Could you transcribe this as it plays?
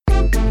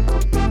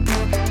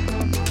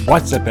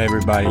What's up,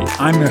 everybody?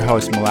 I'm your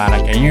host,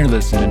 Melodic, and you're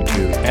listening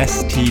to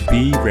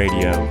STB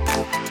Radio.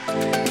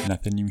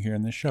 Nothing you hear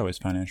on this show is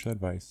financial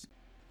advice.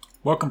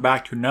 Welcome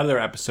back to another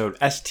episode of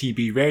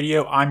STB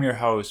Radio. I'm your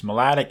host,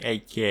 Melodic,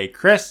 aka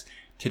Chris.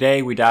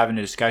 Today, we dive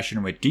into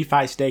discussion with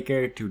DeFi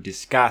Staker to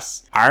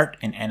discuss art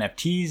and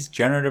NFTs,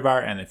 generative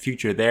art, and the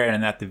future there.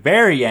 And at the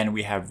very end,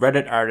 we have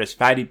Reddit artist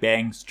Fatty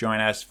Banks join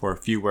us for a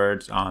few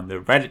words on the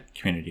Reddit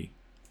community.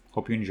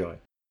 Hope you enjoy.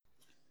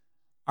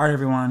 All right,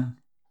 everyone.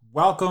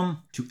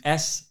 Welcome to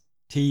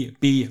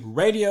STB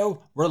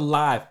Radio. We're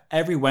live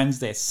every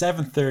Wednesday at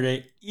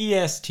 7:30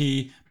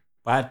 EST.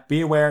 But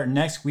be aware,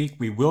 next week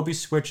we will be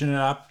switching it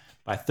up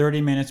by 30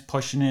 minutes,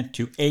 pushing it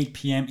to 8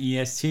 p.m.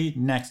 EST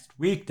next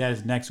week. That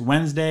is next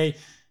Wednesday.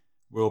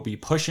 We'll be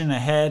pushing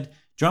ahead.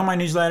 Join my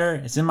newsletter.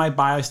 It's in my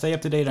bio. Stay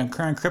up to date on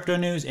current crypto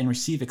news and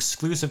receive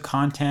exclusive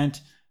content.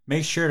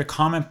 Make sure to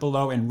comment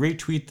below and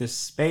retweet this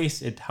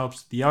space. It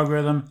helps the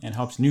algorithm and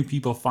helps new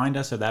people find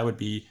us, so that would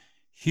be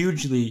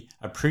hugely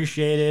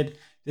appreciated.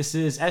 This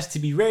is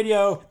STB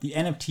Radio, the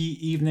NFT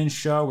evening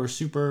show. We're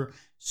super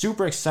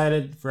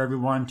excited for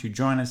everyone to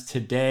join us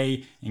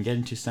today and get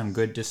into some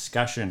good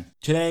discussion.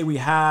 Today we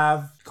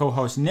have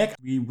co-host Nick.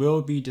 We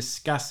will be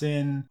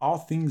discussing all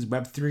things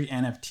Web3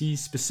 NFTs,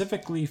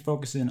 specifically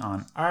focusing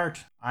on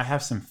art. I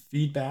have some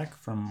feedback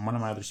from one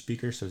of my other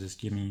speakers, so just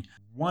give me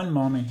one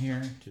moment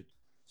here.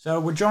 So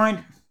we're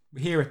joined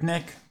here with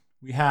Nick.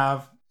 We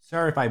have,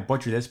 sorry if I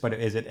butcher this, but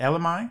is it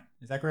Elami?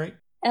 Is that great?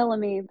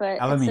 Elami, but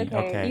Elami, it's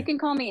okay. okay. You can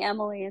call me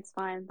Emily. It's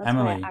fine. That's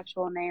Emily. my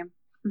actual name.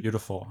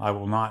 Beautiful. I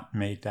will not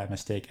make that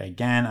mistake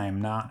again. I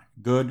am not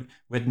good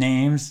with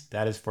names.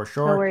 That is for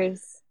sure. No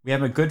worries. We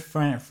have a good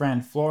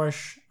friend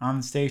Flourish on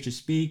the stage to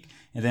speak.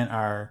 And then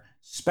our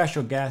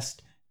special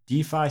guest,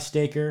 DeFi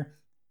Staker.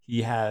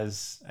 He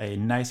has a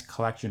nice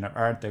collection of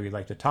art that we'd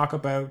like to talk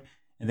about.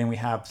 And then we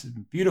have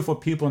some beautiful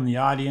people in the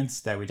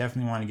audience that we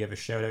definitely want to give a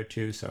shout out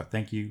to. So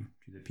thank you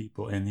to the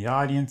people in the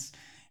audience.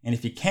 And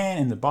if you can,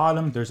 in the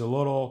bottom, there's a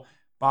little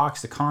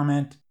box to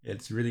comment.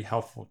 It's really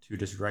helpful to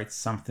just write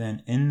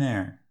something in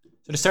there.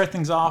 So to start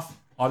things off,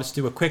 I'll just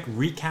do a quick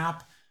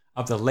recap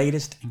of the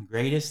latest and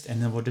greatest,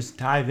 and then we'll just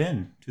dive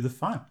in to the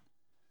fun.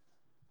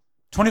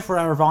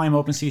 24-hour volume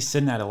OpenSea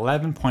sitting at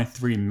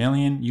 11.3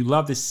 million. You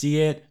love to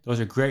see it. Those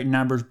are great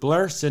numbers.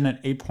 Blur sitting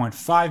at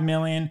 8.5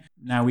 million.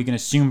 Now we can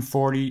assume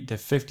 40 to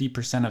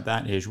 50% of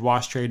that is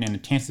wash trade and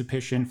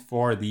anticipation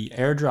for the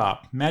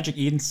airdrop. Magic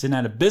Eden sitting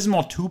at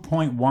abysmal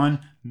 2.1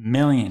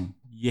 million.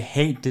 You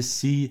hate to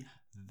see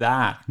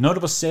that.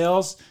 Notable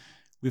sales,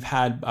 we've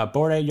had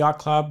Bored Ape Yacht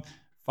Club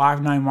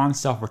 591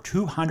 sell for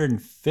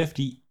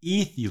 250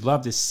 ETH. You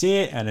love to see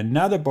it. And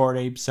another Bored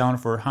Ape selling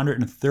for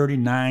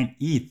 139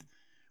 ETH.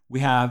 We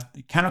have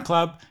the Kennel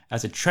Club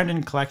as a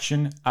trending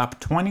collection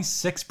up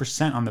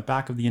 26% on the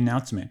back of the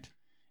announcement.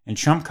 And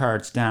Trump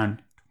cards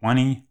down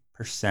 20%.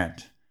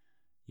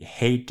 You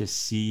hate to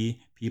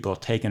see people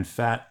taking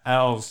fat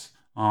L's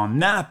on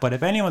that, but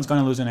if anyone's going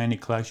to lose in any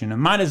collection, it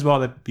might as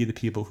well be the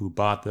people who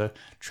bought the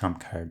Trump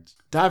cards.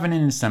 Diving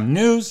into some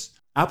news,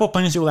 Apple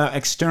plans to allow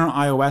external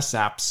iOS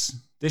apps.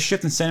 This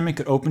shift in sentiment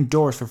could open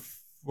doors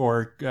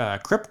for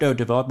crypto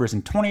developers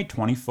in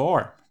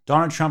 2024.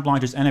 Donald Trump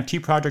launches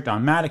NFT project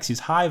on Matic,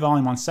 sees high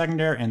volume on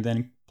secondary, and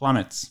then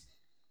plummets.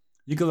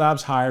 Yuga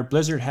Labs hire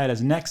Blizzard head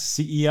as next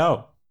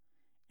CEO.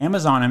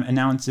 Amazon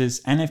announces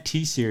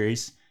NFT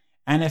series,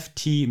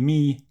 NFT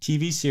Me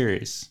TV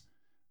series.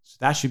 So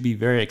that should be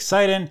very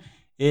exciting.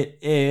 It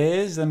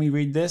is, let me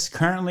read this,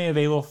 currently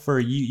available for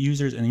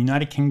users in the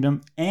United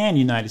Kingdom and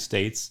United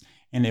States,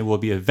 and it will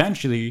be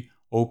eventually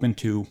open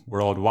to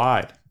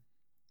worldwide.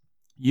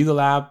 Yuga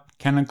Labs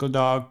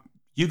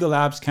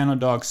Kennel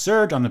Dog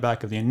surge on the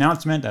back of the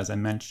announcement, as I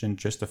mentioned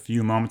just a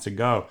few moments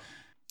ago.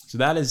 So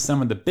that is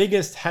some of the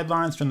biggest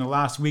headlines from the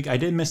last week. I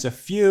did miss a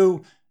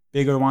few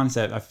bigger ones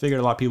that I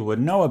figured a lot of people would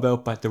know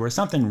about, but there was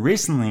something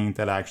recently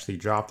that actually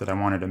dropped that I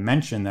wanted to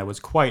mention that was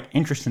quite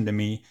interesting to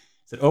me.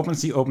 It's that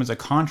OpenSea opens a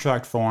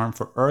contract form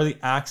for early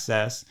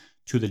access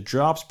to the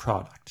Drops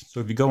product. So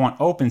if you go on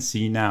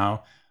OpenSea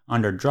now,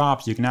 under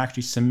Drops, you can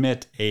actually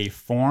submit a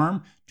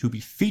form to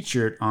be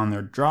featured on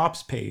their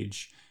Drops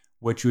page,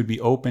 which would be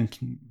open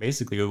to,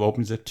 basically it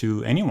opens it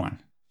to anyone.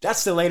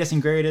 That's the latest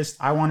and greatest.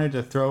 I wanted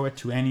to throw it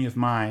to any of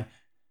my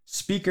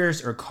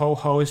speakers or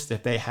co-hosts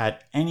if they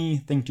had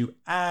anything to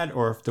add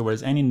or if there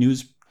was any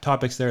news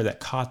topics there that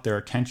caught their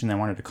attention they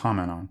wanted to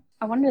comment on.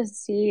 I wanted to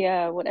see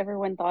what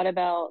everyone thought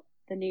about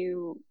the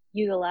new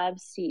Yuga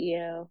Labs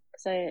CEO,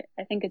 because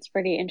I think it's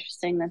pretty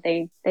interesting that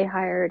they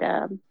hired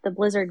the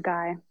Blizzard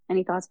guy.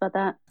 Any thoughts about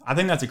that? I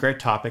think that's a great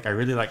topic. I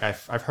really like,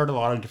 I've heard a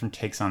lot of different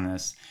takes on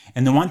this.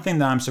 And the one thing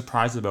that I'm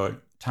surprised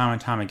about time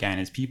and time again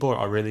is people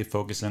are really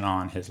focusing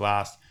on his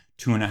last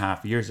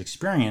 2.5 years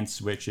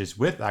experience, which is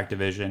with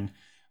Activision.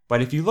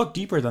 But if you look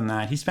deeper than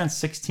that, he spent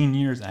 16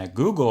 years at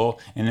Google,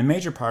 and a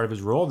major part of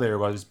his role there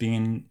was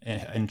being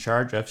in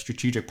charge of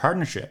strategic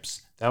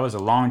partnerships. That was a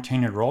long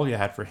tenured role you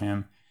had for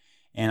him.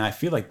 And I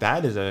feel like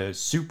that is a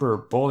super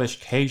bullish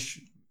case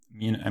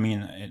I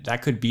mean,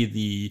 that could be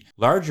the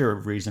larger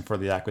reason for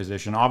the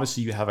acquisition.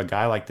 Obviously, you have a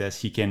guy like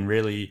this; he can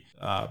really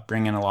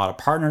bring in a lot of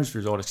partners for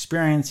his old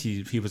experience.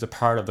 He was a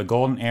part of the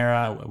golden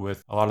era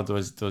with a lot of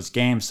those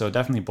games, so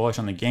definitely bullish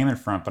on the gaming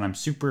front. But I'm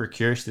super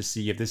curious to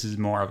see if this is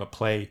more of a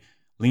play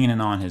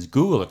leaning on his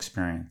Google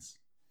experience.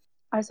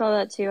 I saw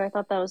that too. I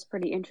thought that was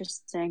pretty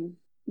interesting.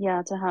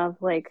 Yeah, to have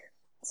like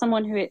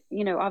someone who,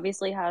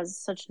 obviously has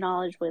such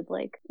knowledge with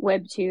like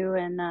Web 2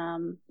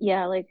 and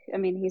yeah, like I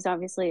mean, he's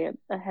obviously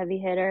a heavy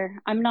hitter.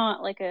 I'm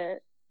not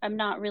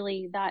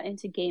really that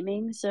into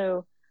gaming,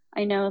 so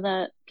I know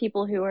that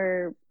people who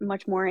are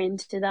much more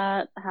into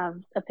that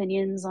have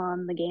opinions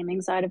on the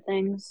gaming side of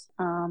things.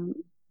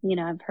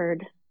 I've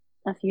heard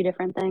a few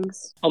different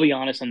things. I'll be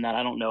honest on that.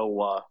 I don't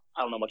know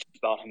much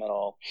about him at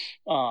all.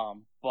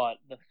 But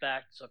the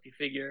fact, so if you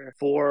figure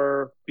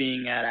for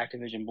being at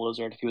Activision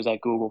Blizzard, if he was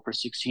at Google for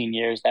 16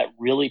 years, that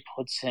really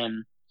puts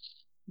him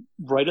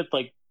right at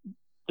like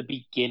the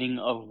beginning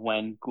of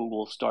when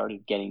Google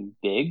started getting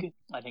big.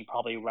 I think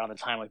probably around the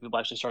time like people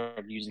actually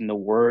started using the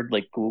word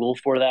like Google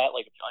for that.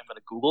 Like I'm going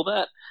to Google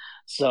that.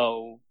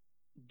 So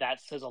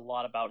that says a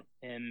lot about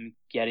him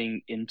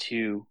getting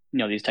into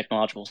these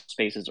technological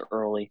spaces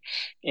early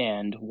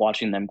and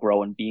watching them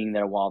grow and being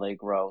there while they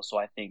grow. So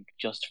I think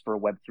just for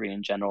Web3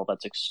 in general,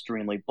 that's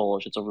extremely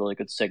bullish. It's a really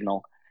good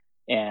signal,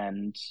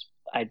 and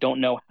I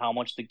don't know how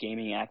much the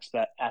gaming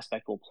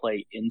aspect will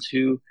play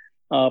into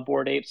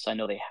Bored Apes. I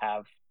know they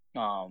have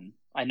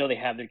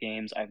their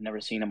games. I've never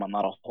seen them. I'm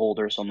not a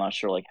holder, so I'm not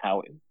sure like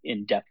how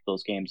in depth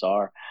those games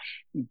are.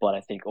 But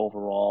I think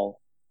overall,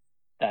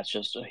 that's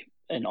just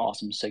an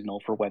awesome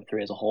signal for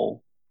Web3 as a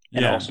whole,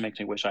 and it Yeah. also makes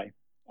me wish I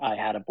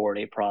had a Bored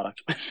Ape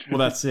product. Well,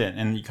 that's it,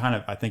 and you kind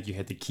of, I think you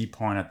hit the key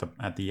point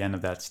at the end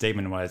of that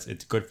statement was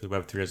it's good for the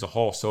Web3 as a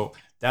whole. So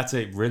that's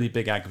a really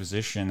big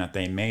acquisition that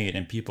they made,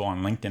 and people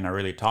on LinkedIn are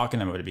really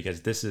talking about it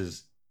because this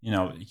is, he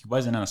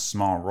wasn't in a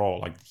small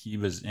role, like he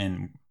was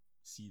in,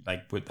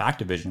 like with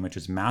Activision, which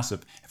is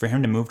massive. For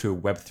him to move to a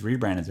Web3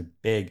 brand is a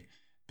big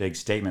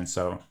statement.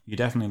 So you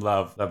definitely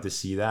love to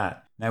see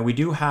that. Now we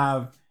do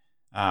have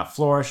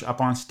Flourish up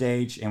on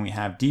stage, and we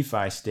have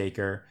DeFi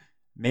Staker.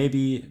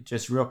 Maybe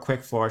just real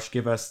quick, Flourish,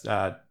 give us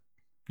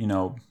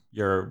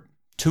your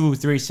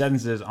 2-3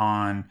 sentences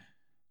on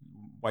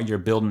what you're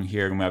building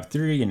here in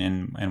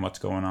Web3 and what's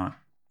going on.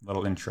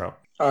 Little intro.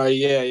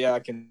 Yeah, I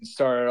can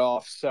start it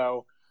off.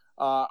 So,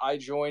 I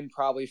joined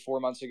probably 4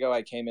 months ago.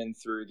 I came in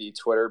through the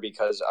Twitter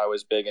because I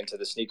was big into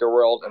the sneaker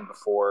world, and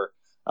before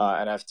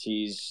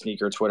NFTs,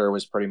 sneaker Twitter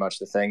was pretty much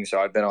the thing.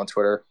 So I've been on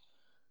Twitter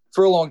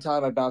for a long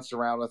time. I bounced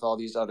around with all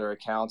these other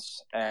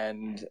accounts,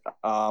 and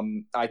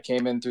I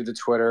came in through the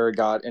Twitter,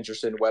 got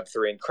interested in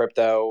Web3 and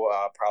crypto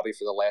probably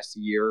for the last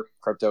year.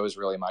 Crypto is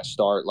really my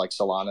start, like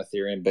Solana,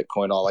 Ethereum,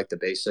 Bitcoin, all like the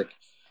basic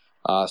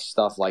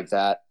stuff like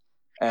that.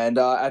 And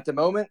at the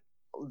moment,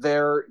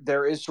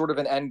 there is sort of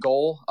an end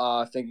goal.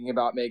 Thinking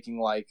about making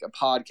like a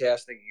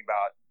podcast, thinking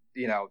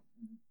about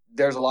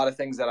there's a lot of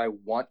things that I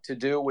want to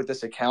do with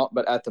this account,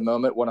 but at the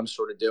moment, what I'm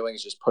sort of doing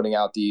is just putting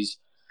out these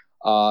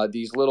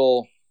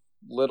little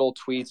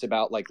tweets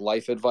about like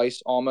life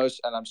advice almost,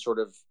 and I'm sort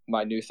of,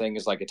 my new thing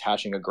is like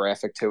attaching a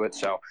graphic to it.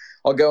 So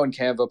I'll go in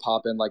Canva,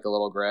 pop in like a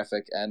little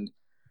graphic, and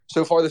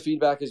so far the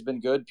feedback has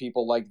been good.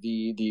 People like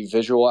the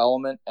visual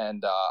element,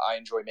 and I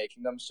enjoy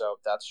making them. So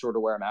that's sort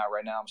of where I'm at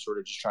right now. I'm sort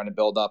of just trying to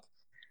build up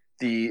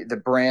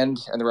the brand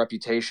and the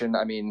reputation.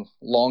 I mean,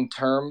 long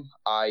term,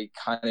 I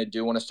kind of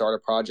do want to start a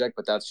project,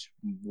 but that's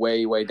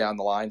way down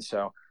the line.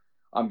 So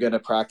I'm going to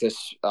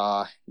practice,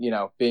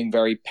 being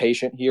very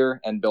patient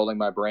here and building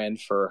my brand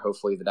for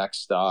hopefully the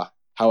next,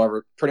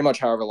 pretty much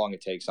however long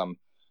it takes. I'm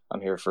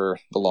here for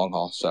the long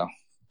haul. So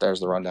there's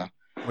the rundown.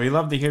 We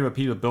love to hear about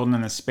people building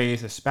in the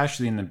space,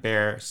 especially in the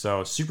bear.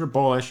 So super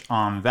bullish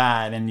on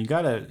that. And you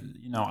gotta,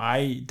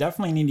 I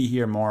definitely need to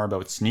hear more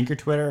about sneaker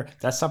Twitter.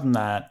 That's something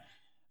that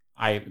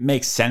I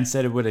makes sense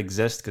that it would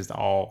exist because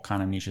all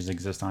kind of niches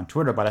exist on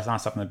Twitter, but it's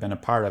not something I've been a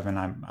part of, and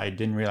I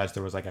didn't realize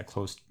there was like a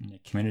close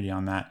community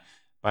on that.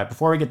 But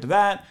before we get to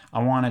that,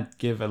 I want to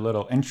give a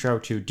little intro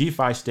to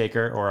DeFi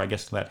Staker, or I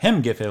guess let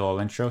him give a little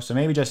intro. So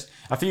maybe just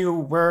a few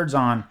words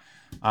on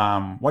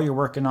what you're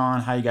working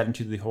on, how you got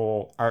into the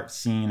whole art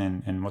scene,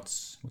 and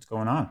what's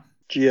going on.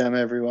 GM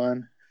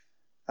everyone.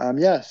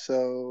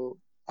 So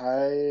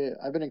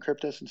I've been in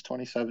crypto since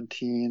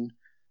 2017.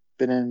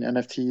 Been in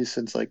NFTs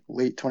since like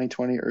late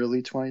 2020,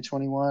 early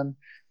 2021.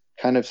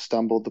 Kind of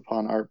stumbled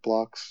upon art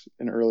blocks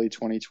in early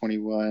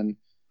 2021.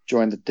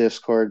 Joined the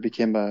Discord,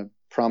 became a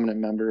prominent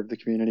member of the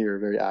community, or a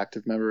very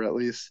active member at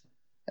least.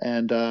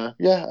 And I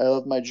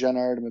love my gen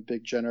art. I'm a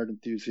big gen art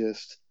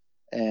enthusiast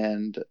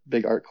and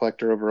big art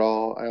collector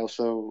overall. I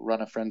also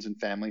run a friends and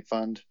family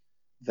fund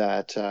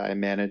that I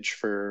manage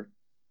for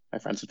my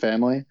friends and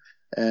family.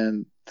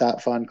 And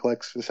that fund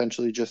collects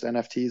essentially just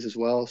NFTs as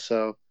well.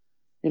 So,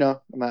 I'm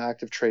an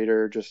active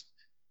trader, just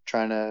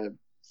trying to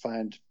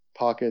find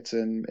pockets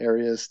and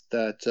areas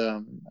that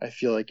I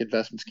feel like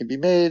investments can be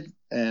made,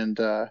 and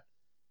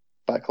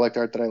collect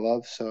art that I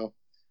love. So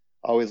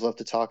always love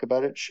to talk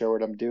about it, share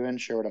what I'm doing,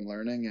 share what I'm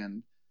learning,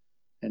 and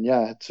And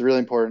yeah, it's really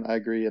important. I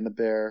agree. And the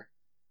bear,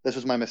 this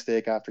was my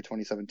mistake after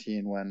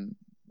 2017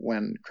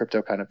 when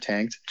crypto kind of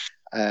tanked.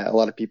 A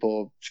lot of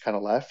people just kind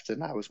of left,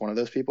 and I was one of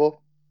those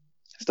people.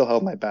 Still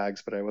held my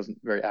bags, but I wasn't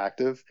very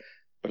active.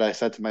 But I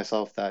said to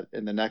myself that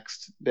in the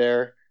next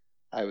bear,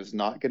 I was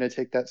not going to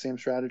take that same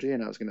strategy,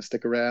 and I was going to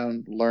stick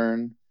around,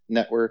 learn,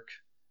 network,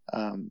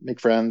 make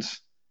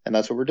friends, and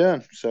that's what we're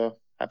doing. So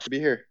happy to be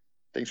here.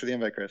 Thanks for the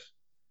invite, Chris.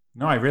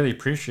 No, I really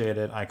appreciate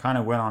it. I kind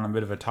of went on a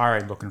bit of a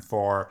tirade looking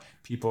for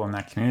people in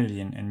that community,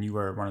 and you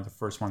were one of the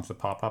first ones to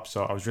pop up.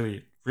 So I was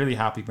really, really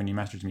happy when you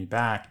messaged me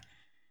back.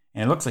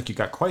 And it looks like you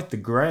got quite the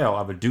grail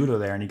of a doodle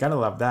there, and you gotta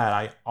love that.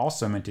 I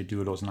also minted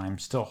doodles, and I'm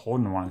still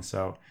holding one,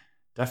 so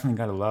definitely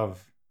gotta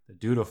love the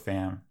doodle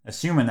fam.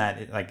 Assuming that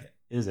it like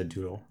is a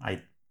doodle,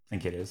 I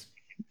think it is.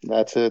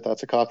 That's it.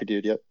 That's a coffee,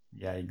 dude. Yep.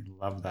 Yeah, I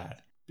love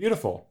that.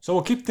 Beautiful. So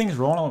we'll keep things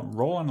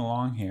rolling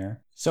along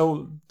here.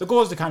 So the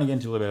goal is to kind of get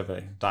into a little bit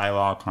of a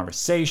dialogue,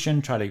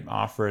 conversation, try to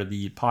offer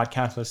the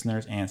podcast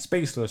listeners and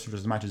space listeners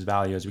as much as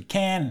value as we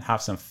can,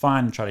 have some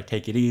fun, try to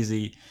take it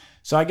easy.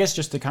 So I guess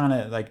just to kind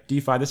of like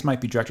DeFi, this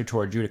might be directed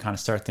toward you to kind of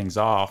start things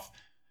off.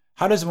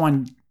 How does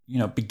one,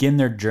 begin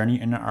their journey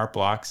into art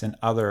blocks and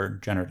other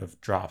generative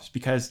drops?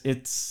 Because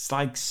it's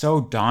like so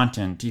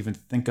daunting to even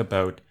think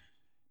about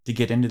to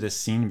get into this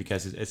scene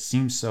because it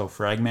seems so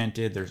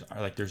fragmented.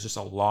 There's just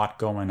a lot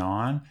going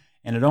on,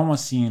 and it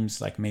almost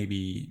seems like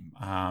maybe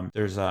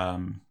there's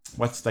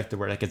what's like the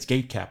word, like it's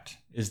gate kept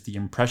is the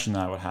impression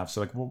that I would have. So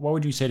like, what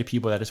would you say to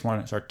people that just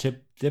want to start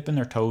dipping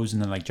their toes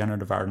into like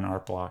generative art and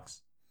art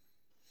blocks?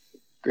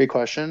 Great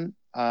question.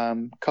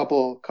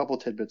 Couple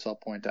tidbits I'll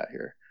point out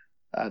here.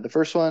 The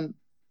first one,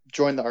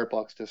 join the Art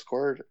Blocks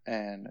Discord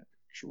and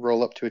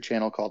roll up to a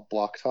channel called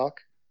Block Talk.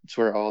 It's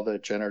where all the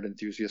generative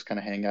enthusiasts kind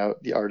of hang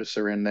out. The artists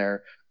are in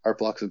there, Art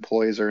Blocks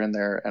employees are in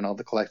there, and all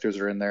the collectors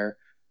are in there.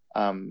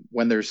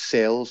 When there's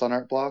sales on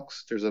Art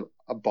Blocks, there's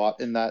a bot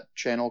in that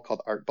channel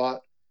called ArtBot,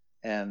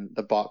 and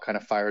the bot kind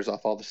of fires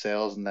off all the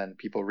sales, and then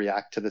people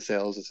react to the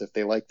sales as if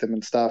they like them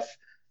and stuff.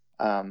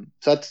 So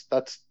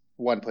that's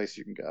one place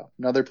you can go.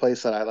 Another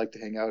place that I like to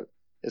hang out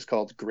is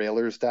called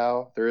Grailers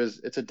DAO.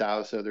 It's a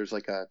DAO, so there's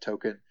like a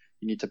token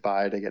you need to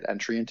buy to get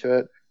entry into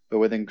it. But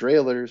within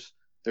Grailers,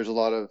 there's a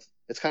lot of,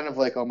 it's kind of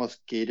like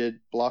almost gated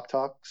block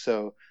talk.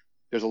 So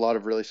there's a lot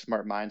of really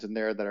smart minds in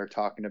there that are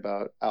talking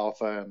about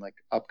alpha and like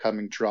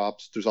upcoming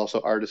drops. There's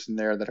also artists in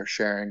there that are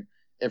sharing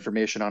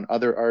information on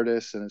other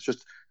artists, and it's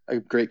just a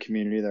great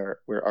community there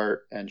where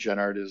art and gen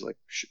art is like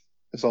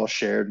it's all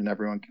shared and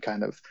everyone can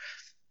kind of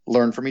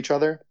learn from each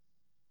other.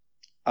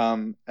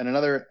 And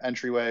another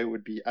entryway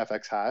would be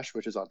FX Hash,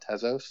 which is on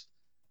Tezos.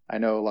 I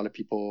know a lot of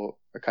people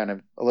are kind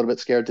of a little bit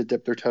scared to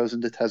dip their toes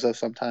into Tezos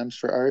sometimes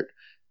for art,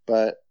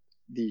 but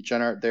the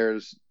gen art there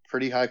is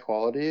pretty high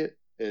quality.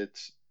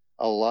 It's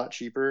a lot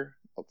cheaper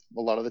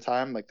a lot of the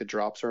time. Like the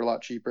drops are a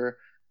lot cheaper.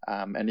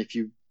 And if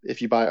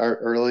you buy art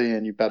early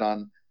and you bet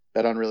on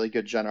really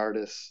good gen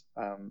artists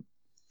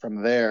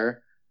from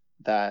there,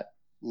 that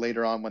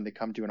later on when they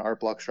come to an art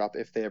block drop,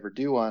 if they ever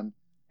do one,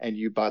 and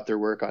you bought their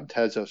work on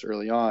Tezos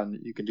early on,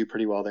 you can do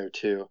pretty well there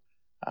too.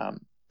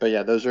 But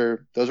yeah, those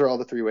are all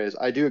the three ways.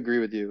 I do agree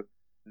with you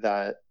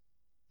that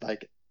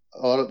like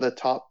a lot of the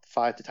top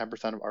 5 to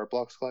 10% of art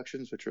blocks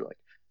collections, which are like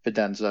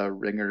Fidenza,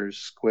 Ringers,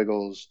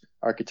 Squiggles,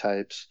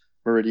 Archetypes,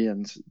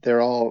 Meridians,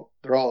 they're all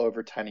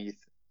over 10 ETH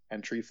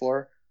entry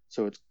floor.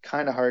 So it's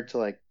kind of hard to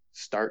like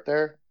start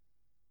there.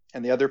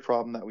 And the other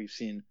problem that we've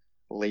seen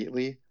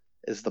lately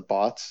is the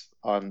bots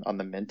on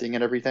the minting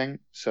and everything.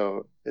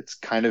 So it's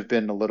kind of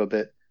been a little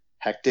bit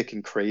hectic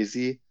and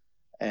crazy,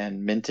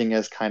 and minting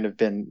has kind of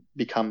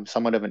become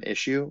somewhat of an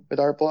issue with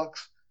art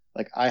blocks.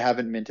 Like I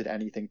haven't minted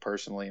anything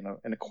personally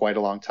in a quite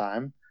a long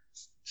time.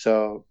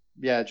 So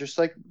yeah, just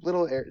like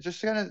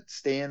just kind of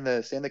stay in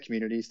the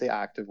community, stay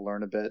active,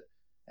 learn a bit.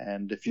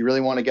 And if you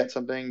really want to get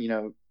something,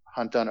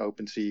 hunt on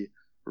OpenSea,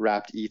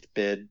 wrapped ETH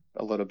bid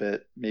a little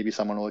bit. Maybe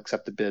someone will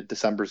accept the bid.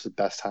 December's the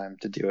best time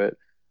to do it.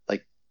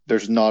 Like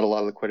there's not a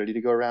lot of liquidity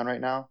to go around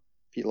right now.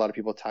 A lot of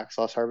people tax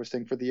loss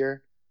harvesting for the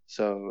year.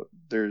 So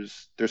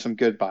there's some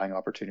good buying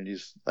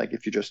opportunities, like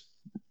if you just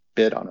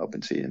bid on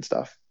OpenSea and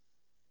stuff.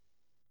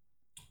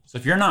 So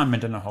if you're not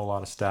minting a whole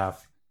lot of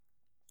stuff,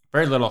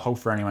 very little hope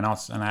for anyone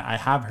else. And I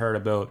have heard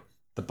about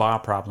the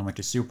bot problem, which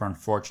is super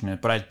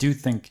unfortunate. But I do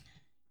think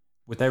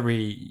with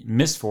every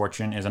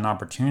misfortune is an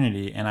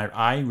opportunity. And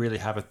I really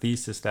have a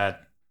thesis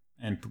that,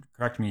 and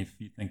correct me if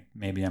you think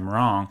maybe I'm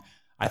wrong,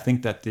 I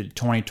think that the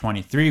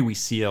 2023, we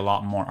see a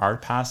lot more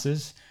art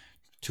passes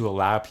to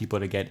allow people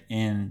to get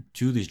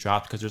into these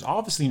drops because there's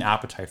obviously an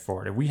appetite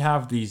for it. If we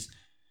have these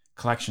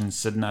collections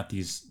sitting at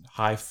these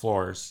high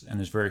floors and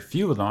there's very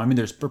few of them, I mean,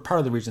 there's part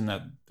of the reason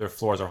that their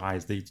floors are high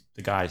is the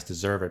guys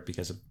deserve it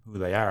because of who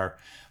they are.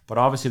 But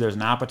obviously there's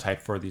an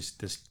appetite for this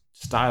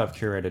style of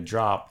curated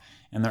drop.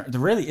 And there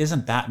really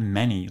isn't that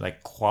many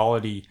like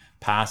quality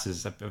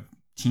passes of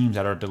teams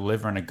that are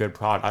delivering a good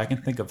product. I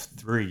can think of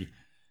 3.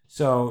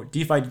 So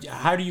DeFi,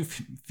 how do you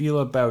feel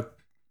about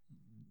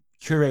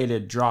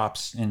curated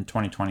drops in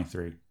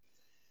 2023?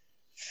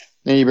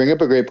 And you bring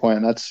up a great point.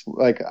 And that's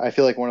like I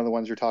feel like one of the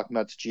ones you're talking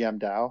about is GM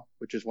DAO,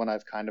 which is one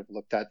I've kind of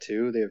looked at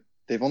too.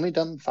 They've only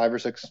done 5 or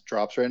 6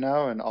 drops right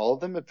now, and all of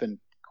them have been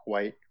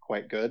quite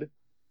good.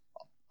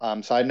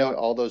 Side note,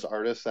 all those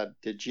artists that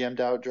did GM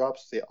DAO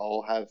drops, they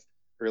all have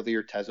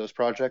earlier Tezos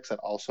projects that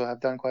also have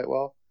done quite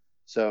well.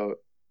 So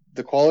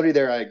the quality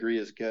there, I agree,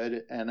 is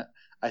good, and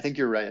I think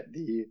you're right.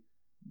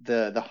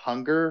 The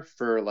hunger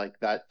for like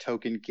that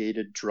token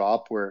gated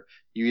drop where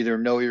you either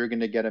know you're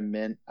going to get a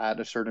mint at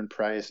a certain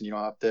price and you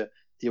don't have to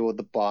deal with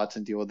the bots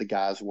and deal with the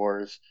gas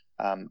wars.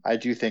 I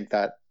do think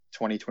that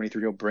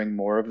 2023 will bring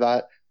more of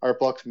that. Art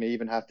blocks may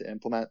even have to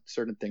implement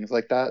certain things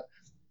like that.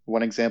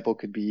 One example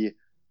could be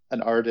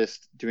an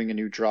artist doing a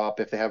new drop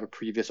if they have a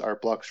previous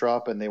art blocks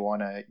drop and they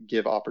want to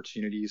give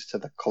opportunities to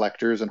the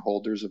collectors and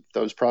holders of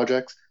those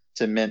projects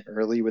to mint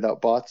early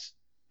without bots.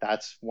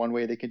 That's one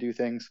way they can do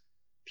things.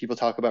 People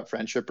talk about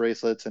friendship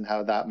bracelets and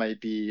how that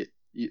might be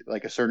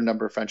like a certain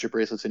number of friendship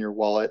bracelets in your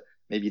wallet.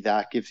 Maybe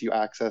that gives you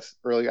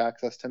early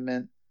access to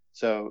mint.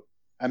 So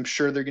I'm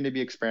sure they're going to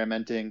be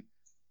experimenting.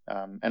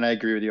 And I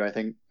agree with you. I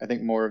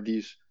think more of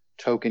these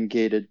token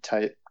gated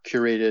type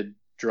curated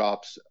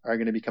drops are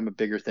going to become a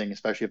bigger thing,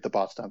 especially if the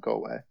bots don't go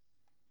away.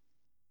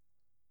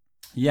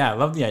 Yeah, I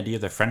love the idea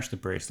of the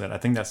friendship bracelet. I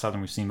think that's something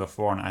we've seen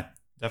before, and I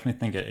definitely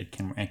think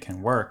it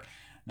can work.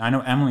 Now, I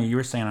know Emily, you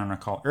were saying on our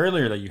call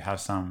earlier that you have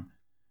some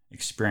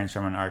experience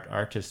from an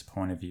artist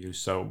point of view.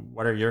 So,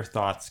 what are your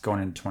thoughts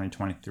going into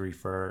 2023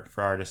 for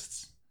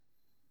artists?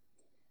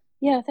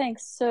 Yeah,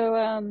 thanks. So,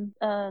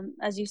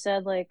 as you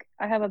said, like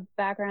I have a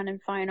background in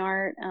fine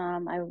art.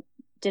 I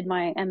did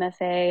my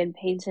MFA in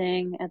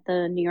painting at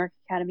the New York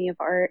Academy of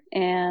Art,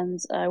 and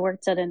I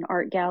worked at an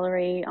art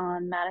gallery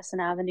on Madison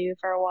Avenue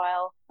for a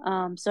while.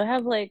 So I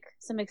have like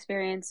some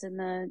experience in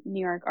the New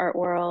York art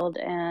world,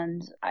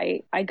 and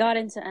I got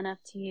into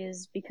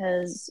NFTs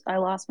because I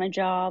lost my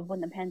job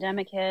when the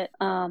pandemic hit.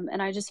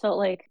 And I just felt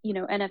like,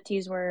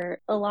 NFTs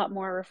were a lot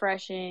more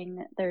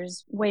refreshing.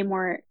 There's way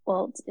more,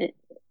 well,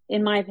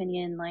 in my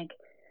opinion, like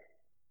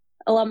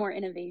a lot more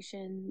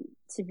innovation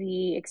to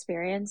be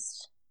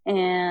experienced.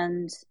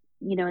 And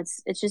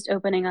it's just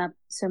opening up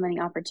so many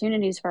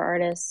opportunities for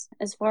artists.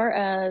 As far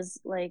as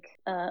like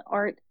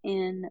art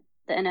in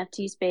the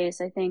NFT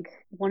space, I think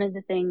one of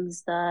the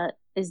things that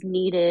is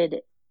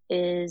needed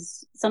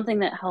is something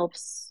that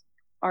helps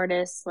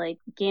artists like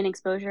gain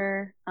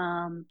exposure.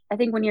 I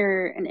think when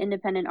you're an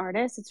independent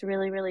artist, it's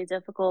really, really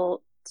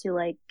difficult to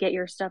like get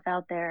your stuff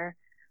out there,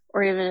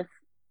 or even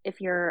if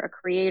you're a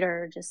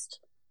creator, just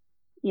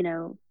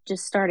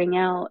starting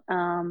out.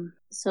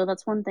 So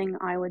that's one thing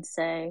I would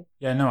say.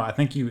 Yeah, no, I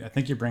think you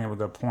bring up a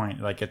good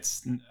point. Like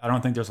I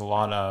don't think there's a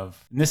lot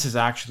of, and this is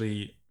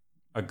actually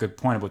a good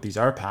point about these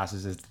art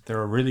passes, is that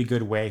they're a really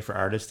good way for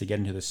artists to get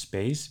into the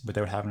space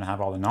without having to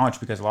have all the knowledge,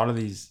 because a lot of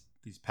these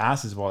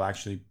passes will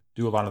actually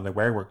do a lot of the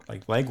work,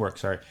 like legwork.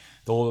 Sorry,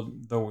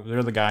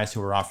 they're the guys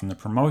who are off in the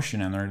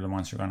promotion, and they're the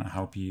ones who are going to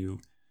help you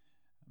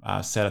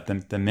set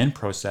up the mint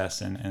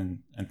process and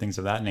things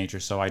of that nature.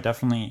 So I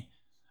definitely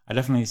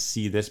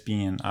see this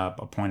being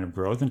a point of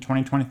growth in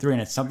 2023,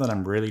 and it's something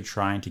I'm really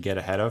trying to get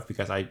ahead of,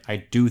 because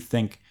I do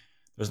think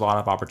there's a lot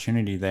of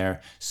opportunity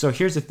there. So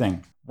here's the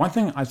thing.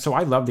 So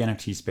I love the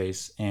NFT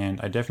space, and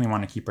I definitely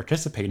want to keep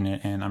participating in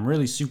it, and I'm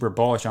really super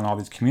bullish on all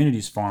these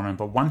communities forming.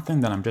 But one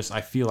thing that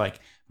I feel like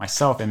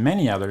myself and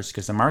many others,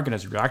 because the market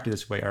has reacted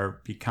this way,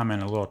 are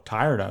becoming a little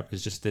tired of,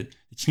 is just the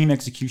team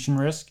execution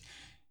risk.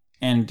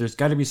 And there's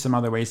got to be some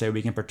other ways that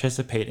we can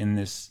participate in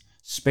this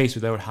space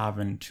without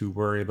having to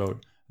worry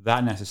about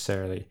that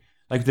necessarily.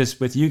 Like this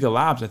with Yuga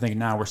Labs, I think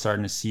now we're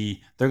starting to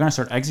see they're going to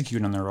start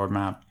executing on their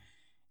roadmap,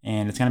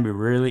 and it's going to be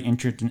really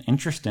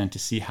interesting to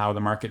see how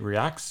the market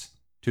reacts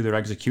to their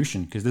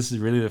execution, because this is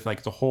really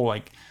the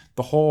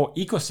whole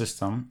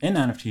ecosystem in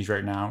NFTs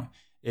right now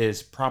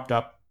is propped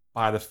up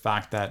by the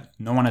fact that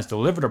no one has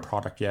delivered a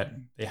product yet.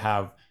 They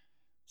have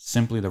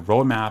simply the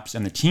roadmaps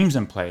and the teams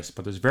in place,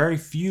 but there's very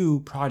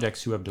few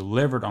projects who have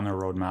delivered on their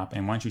roadmap.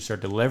 And once you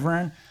start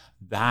delivering,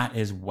 that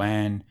is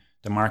when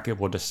the market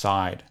will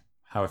decide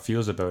how it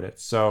feels about it.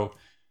 So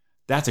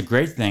that's a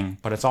great thing,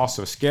 but it's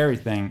also a scary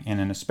thing. And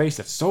in a space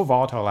that's so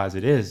volatile as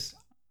it is,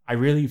 I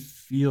really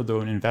feel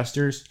though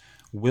investors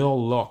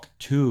will look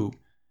to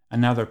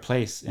another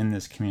place in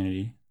this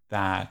community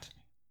that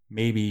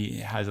maybe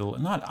has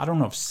I don't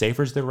know if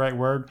safer is the right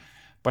word,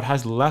 but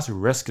has less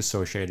risk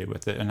associated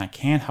with it. And I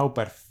can't help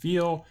but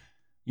feel,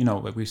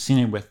 like we've seen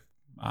it with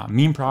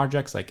meme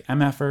projects like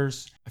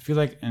MFers. I feel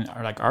like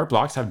art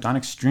blocks have done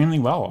extremely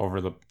well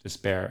over this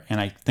bear, and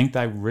I think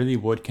that really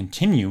would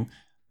continue.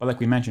 But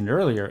like we mentioned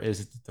earlier,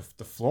 is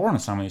the floor on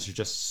some of these are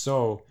just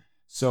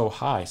so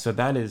high. So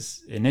that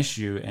is an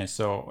issue. And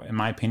so in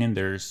my opinion,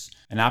 there's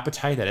an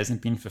appetite that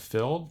isn't being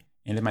fulfilled.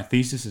 And if my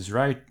thesis is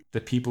right,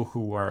 the people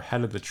who are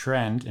ahead of the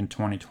trend in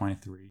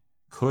 2023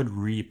 could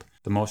reap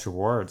the most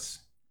rewards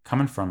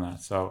coming from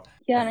that. So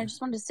yeah, and I just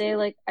wanted to say,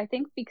 like, I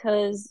think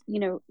because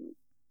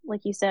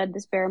like you said,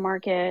 this bear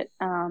market,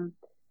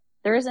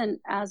 there isn't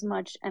as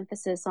much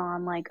emphasis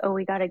on like, oh,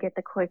 we got to get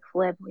the quick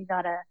flip, we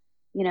got to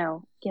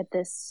get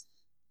this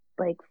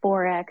like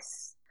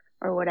 4x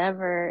or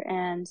whatever.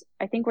 And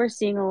I think we're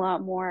seeing a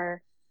lot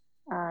more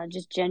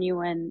just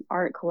genuine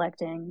art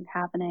collecting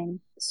happening.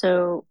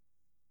 So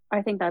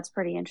I think that's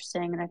pretty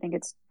interesting, and I think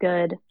it's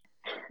good.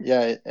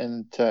 Yeah,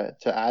 and to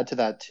add to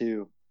that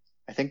too,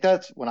 I think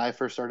that's when I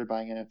first started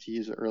buying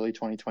NFTs early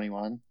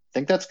 2021. I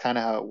think that's kind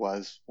of how it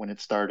was when it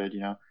started,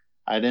 you know.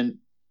 I didn't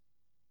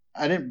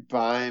I didn't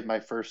buy my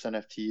first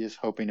NFTs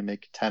hoping to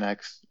make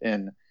 10x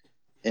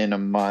in a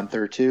month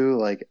or two.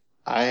 Like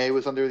I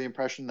was under the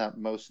impression that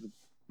most of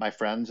my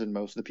friends and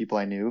most of the people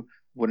I knew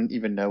wouldn't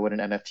even know what an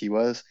NFT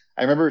was.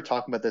 I remember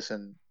talking about this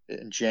in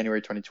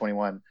January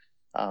 2021,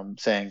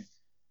 saying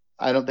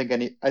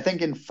I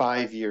think in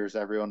 5 years,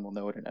 everyone will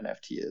know what an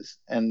NFT is.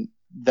 And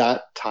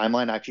that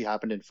timeline actually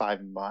happened in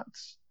 5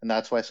 months. And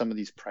that's why some of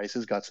these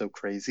prices got so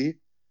crazy.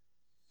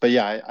 But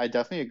yeah, I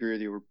definitely agree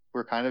with you.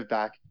 We're kind of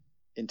back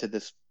into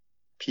this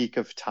peak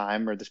of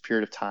time or this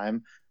period of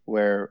time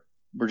where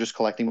we're just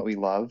collecting what we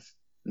love,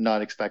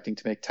 not expecting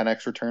to make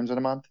 10x returns in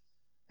a month.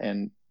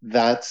 And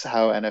that's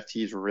how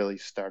NFTs really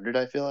started,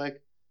 I feel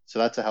like. So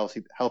that's a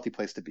healthy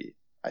place to be,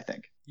 I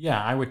think.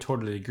 Yeah, I would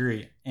totally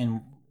agree.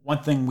 And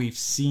one thing we've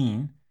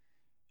seen,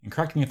 and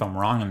correct me if I'm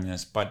wrong on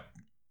this, but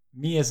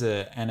me as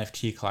a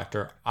NFT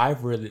collector,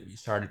 I've really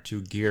started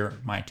to gear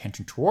my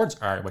attention towards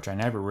art, which I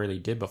never really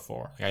did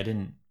before. Like I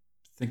didn't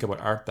think about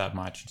art that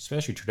much,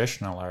 especially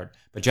traditional art.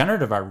 But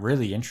generative art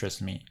really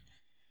interests me.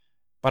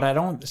 But I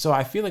don't. So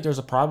I feel like there's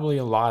probably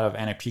a lot of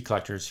NFT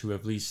collectors who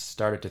have at least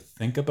started to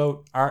think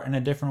about art in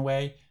a different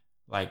way,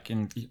 like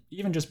and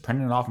even just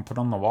printing it off and put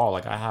it on the wall.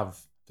 Like I have.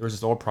 There was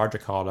this old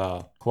project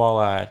called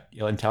Koala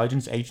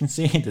Intelligence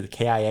Agency, the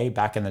KIA,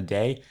 back in the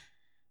day.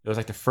 It was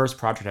like the first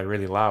project I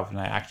really loved, and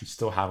I actually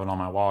still have it on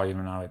my wall,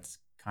 even though it's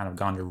kind of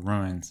gone to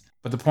ruins.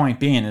 But the point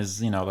being is,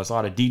 there's a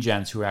lot of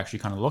degens who are actually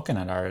kind of looking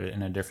at art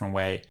in a different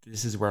way.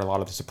 This is where a lot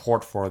of the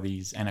support for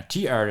these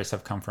NFT artists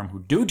have come from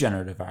who do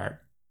generative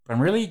art. But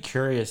I'm really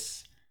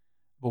curious,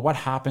 well, what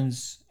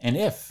happens and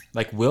if,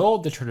 like, will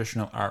the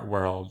traditional art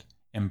world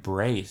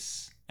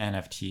embrace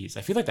NFTs?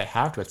 I feel like they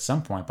have to at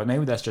some point, but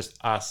maybe that's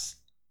just us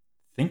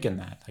thinking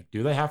that. Like,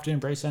 do they have to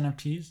embrace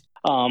NFTs?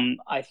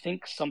 I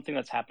think something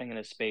that's happening in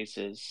this space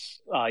is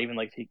even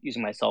like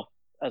using myself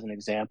as an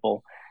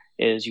example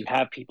is you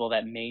have people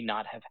that may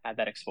not have had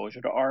that exposure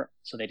to art,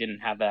 so they didn't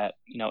have that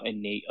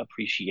innate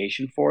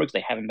appreciation for it because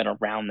they haven't been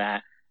around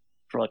that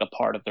for like a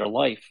part of their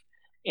life.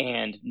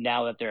 And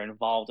now that they're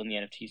involved in the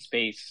NFT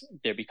space,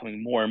 they're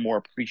becoming more and more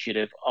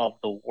appreciative of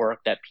the work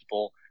that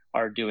people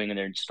are doing, and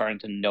they're starting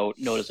to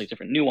notice like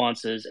different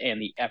nuances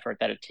and the effort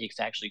that it takes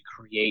to actually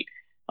create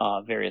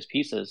various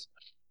pieces.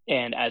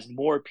 And as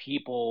more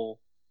people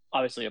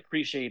obviously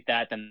appreciate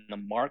that, then the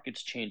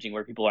market's changing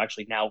where people are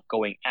actually now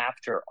going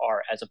after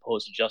art as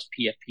opposed to just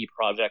PFP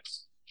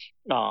projects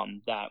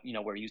that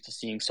we're used to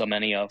seeing so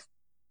many of,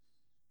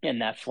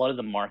 and that flooded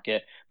the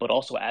market. But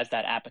also as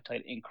that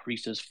appetite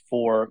increases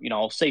for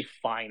I'll say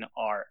fine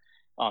art,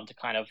 to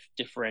kind of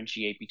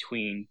differentiate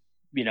between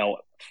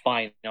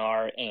fine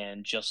art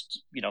and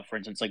just for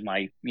instance like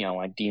my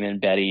my Demon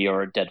Betty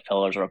or a Dead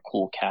Fellers or a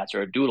Cool Cats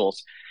or a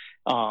Doodles.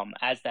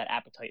 As that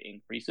appetite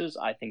increases,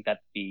 I think that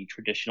the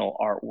traditional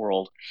art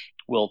world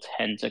will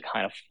tend to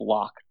kind of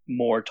flock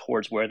more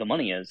towards where the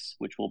money is,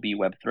 which will be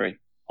Web3,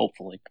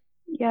 hopefully.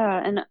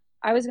 Yeah, and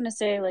I was gonna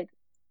say, like,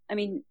 I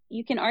mean,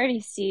 you can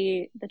already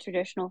see the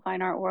traditional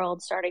fine art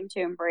world starting to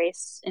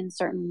embrace in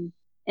certain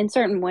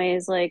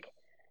ways. Like,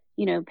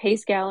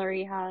 Pace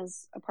Gallery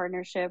has a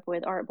partnership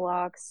with Art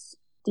Blocks,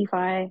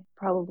 DeFi,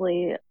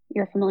 probably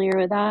you're familiar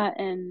with that.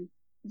 And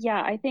yeah,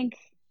 I think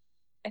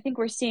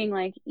we're seeing,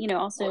 like,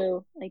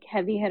 also like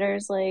heavy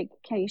hitters like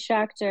Kenny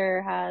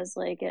Schachter has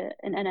like an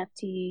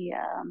NFT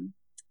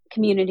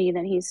community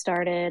that he's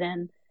started.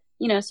 And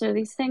so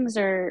these things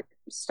are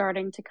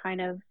starting to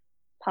kind of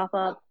pop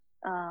up.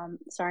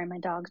 Sorry, my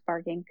dog's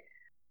barking.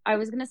 I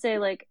was gonna say,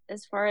 like,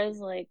 as far as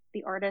like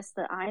the artists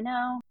that I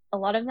know, a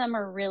lot of them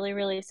are really,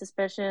 really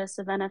suspicious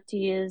of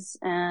NFTs,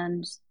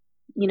 and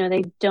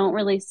they don't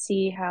really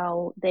see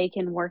how they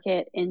can work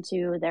it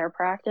into their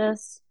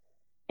practice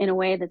in a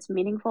way that's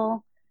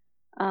meaningful.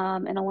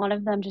 And a lot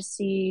of them just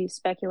see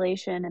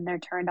speculation and they're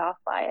turned off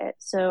by it.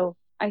 So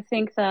I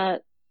think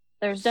that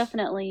there's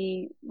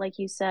definitely, like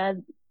you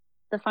said,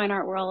 the fine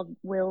art world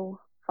will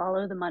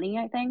follow the money,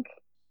 I think.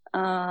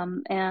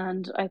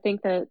 And I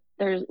think that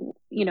there's,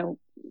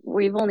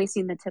 we've only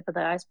seen the tip of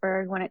the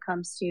iceberg when it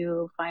comes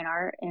to fine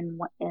art in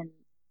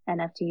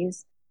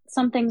NFTs.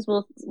 Some things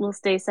will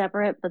stay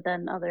separate, but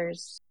then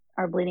others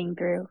are bleeding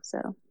through.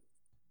 So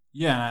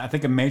Yeah, I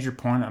think a major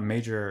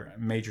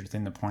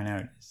thing to point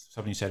out is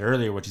something you said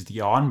earlier, which is the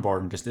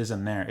onboarding just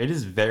isn't there. It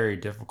is very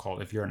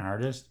difficult if you're an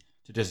artist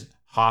to just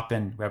hop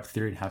in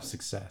Web3 and have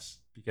success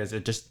because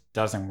it just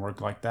doesn't work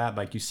like that.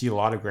 Like you see a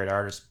lot of great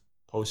artists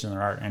posting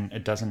their art and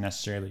it doesn't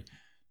necessarily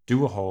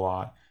do a whole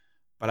lot.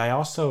 But I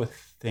also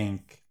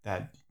think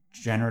that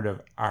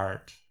generative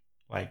art,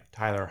 like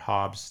Tyler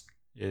Hobbs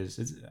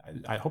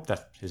I hope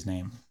that's his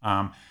name,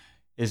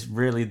 is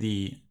really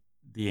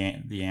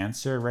the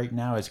answer right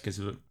now is because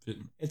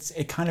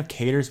it kind of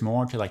caters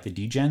more to like the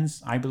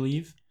degens, I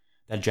believe.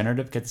 That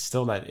generative gets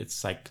still that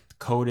it's like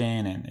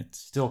coding and it's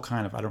still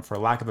kind of, I don't, for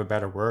lack of a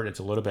better word, it's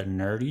a little bit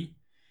nerdy.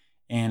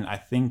 And I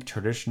think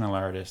traditional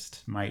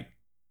artists might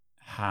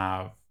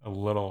have a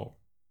little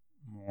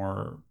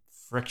more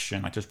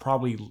friction. Like there's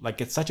probably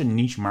like it's such a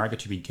niche market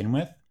to begin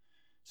with.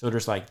 So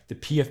there's like the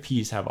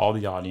PFPs have all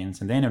the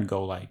audience, and then it would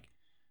go like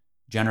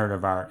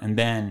generative art, and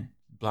then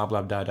blah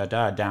blah da da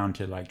da down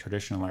to like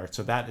traditional art.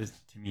 So that is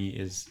to me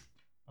is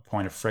a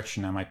point of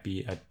friction that might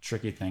be a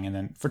tricky thing. And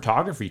then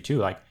photography too.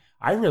 Like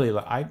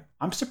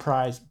I'm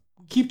surprised.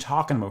 We keep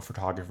talking about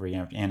photography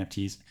and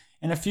NFTs,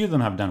 and a few of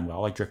them have done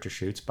well, like drifter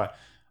shoots. But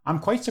I'm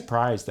quite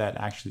surprised that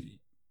actually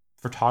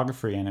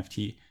photography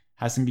NFT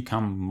hasn't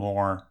become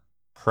more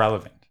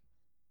prevalent.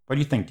 What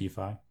do you think,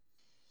 DeFi?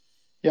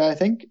 Yeah, I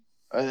think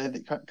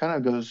it kind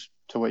of goes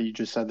to what you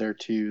just said there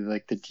too,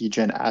 like the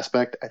degen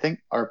aspect. I think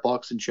art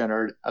blocks and gen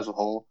art as a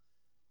whole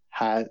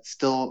has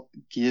still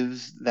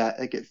gives that,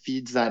 like it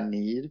feeds that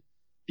need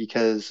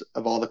because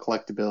of all the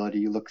collectability.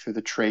 You look through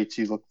the traits,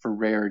 you look for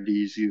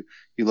rarities, you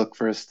look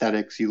for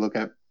aesthetics, you look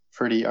at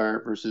pretty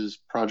art versus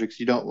projects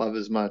you don't love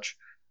as much.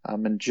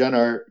 And gen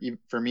art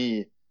for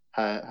me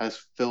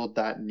has filled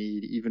that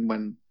need even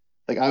when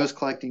like I was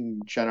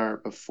collecting gen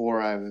art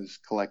before I was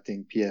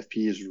collecting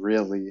PFPs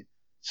really.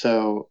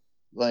 So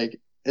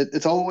like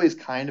it's always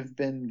kind of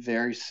been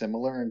very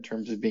similar in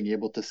terms of being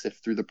able to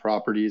sift through the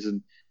properties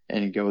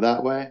and go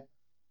that way.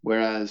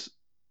 Whereas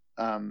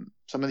some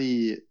of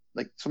the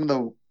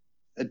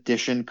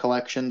edition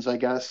collections, I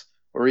guess,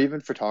 or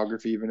even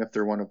photography, even if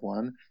they're one of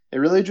one, it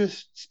really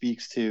just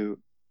speaks to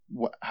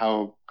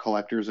how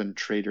collectors and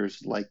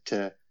traders like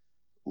to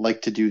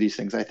do these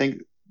things. I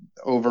think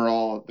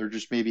overall there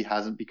just maybe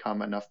hasn't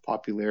become enough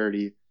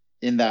popularity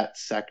in that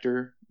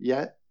sector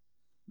yet.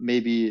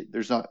 Maybe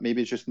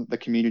it's just the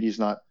community is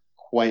not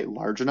quite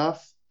large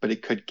enough, but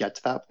it could get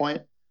to that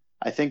point.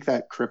 I think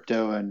that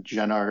crypto and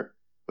gen art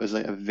was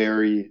like a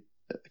very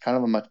kind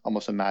of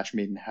almost a match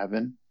made in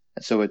heaven.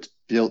 And so it's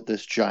built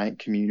this giant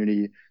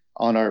community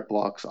on art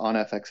blocks, on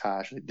FX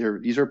hash. Like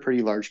these are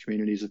pretty large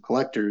communities of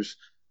collectors,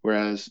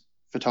 whereas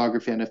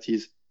photography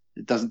NFTs,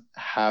 it doesn't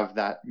have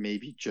that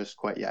maybe just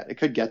quite yet. It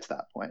could get to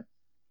that point,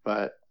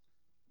 but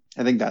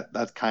I think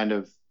that's kind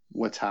of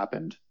what's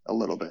happened a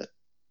little bit.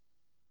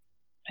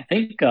 I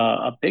think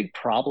a big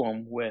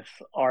problem with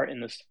art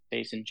in the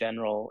space in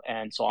general,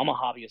 and so I'm a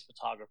hobbyist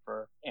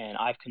photographer, and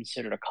I've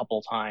considered a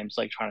couple times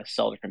like trying to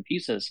sell different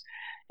pieces,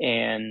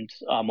 and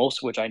most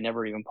of which I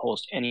never even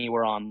post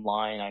anywhere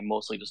online. I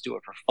mostly just do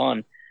it for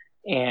fun.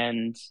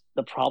 And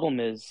the problem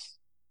is,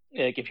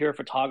 like, if you're a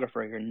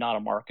photographer, you're not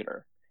a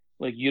marketer.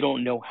 Like, you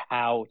don't know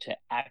how to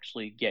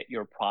actually get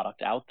your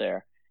product out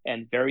there,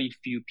 and very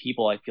few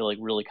people I feel like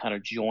really kind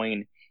of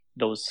join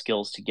those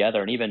skills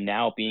together. And even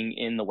now, being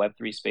in the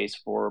Web3 space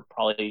for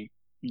probably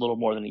a little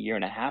more than a year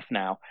and a half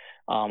now,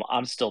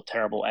 I'm still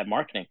terrible at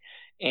marketing.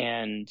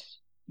 And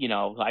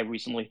I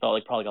recently felt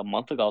like probably like a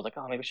month ago, I was like,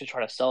 oh, maybe I should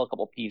try to sell a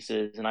couple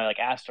pieces. And I like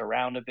asked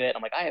around a bit.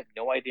 I'm like, I have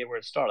no idea where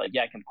to start. Like,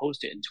 yeah, I can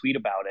post it and tweet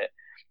about it.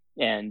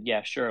 And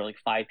yeah, sure, like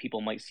 5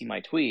 people might see my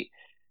tweet,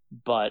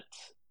 but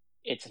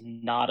it's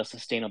not a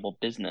sustainable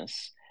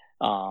business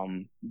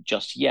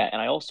just yet.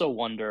 And I also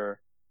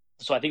wonder,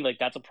 so I think like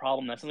that's a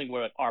problem. That's something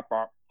where like art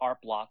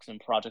blocks and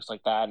projects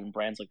like that and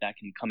brands like that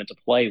can come into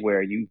play,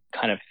 where you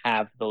kind of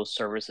have those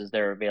services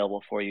there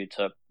available for you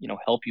to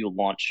help you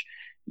launch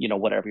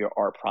whatever your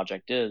art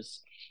project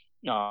is.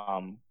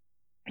 Um,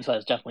 so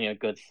that's definitely a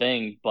good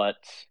thing. But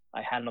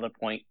I had another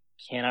point,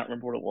 cannot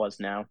remember what it was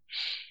now,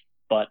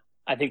 but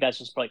I think that's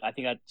just like I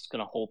think that's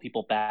going to hold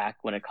people back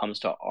when it comes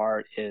to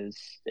art, is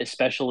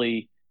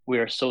especially we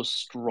are so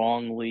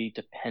strongly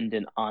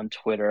dependent on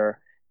Twitter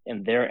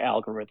and their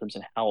algorithms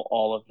and how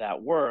all of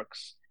that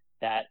works,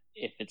 that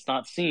if it's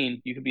not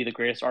seen, you could be the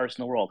greatest artist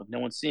in the world. If no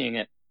one's seeing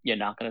it, you're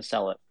not going to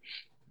sell it.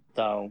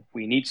 So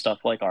we need stuff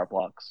like art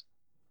blocks.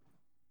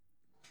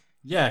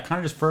 Yeah, it kind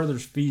of just further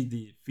feeds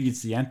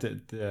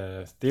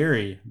the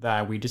theory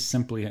that we just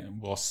simply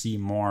will see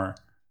more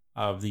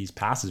of these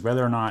passes,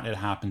 whether or not it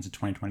happens in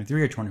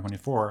 2023 or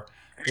 2024.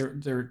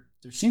 There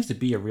seems to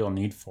be a real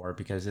need for it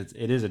because it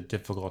is a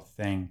difficult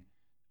thing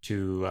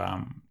to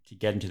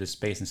get into the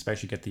space and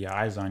especially get the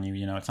eyes on you.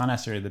 It's not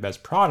necessarily the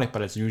best product,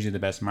 but it's usually the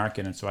best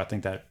market, and so I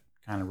think that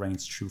kind of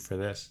reigns true for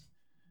this.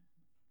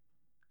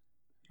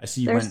 I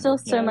see you There's went. still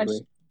so Yeah, I much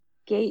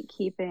agree.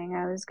 gatekeeping,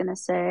 I was gonna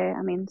say.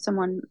 I mean,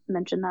 someone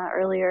mentioned that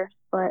earlier,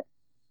 but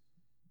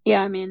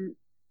yeah, I mean,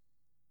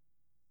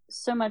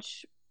 so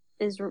much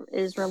is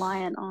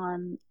reliant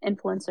on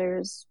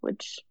influencers,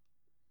 which,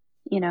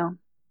 you know,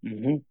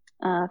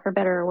 for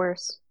better or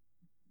worse.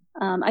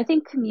 I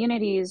think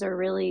communities are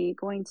really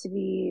going to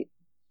be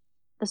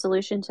the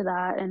solution to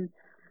that. And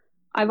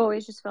I've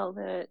always just felt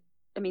that,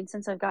 I mean,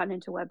 since I've gotten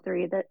into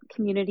Web3, that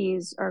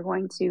communities are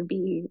going to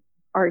be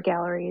art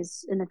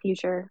galleries in the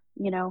future.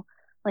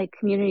 Like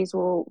communities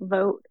will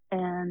vote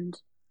and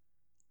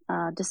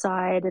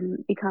decide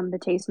and become the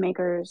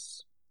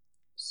tastemakers.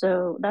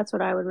 So that's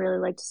what I would really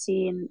like to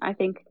see. And I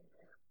think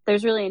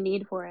there's really a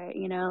need for it,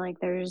 you know, like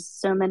there's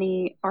so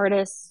many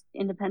artists,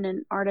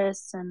 independent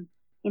artists, and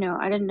you know,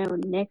 I didn't know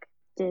Nick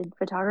did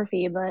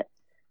photography, but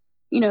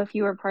you know, if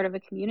you were part of a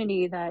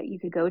community that you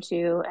could go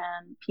to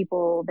and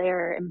people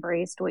there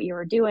embraced what you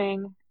were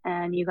doing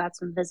and you got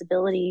some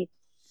visibility,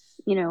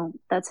 you know,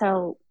 that's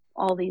how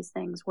all these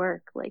things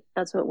work. Like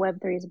that's what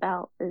Web3 is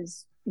about,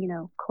 is, you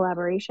know,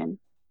 collaboration.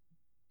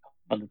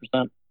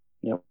 100%.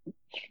 You know,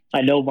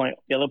 I know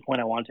the other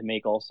point I wanted to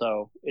make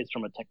also is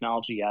from a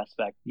technology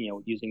aspect, you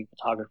know, using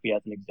photography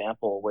as an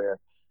example where,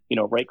 you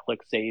know, right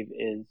click save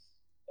is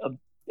a,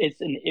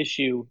 it's an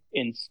issue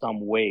in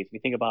some ways. If you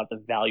think about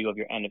the value of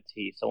your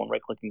NFT. So when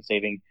right clicking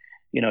saving,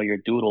 you know, your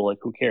doodle, like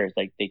who cares?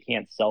 Like they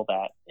can't sell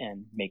that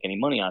and make any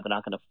money on it. They're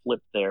not going to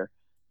flip their,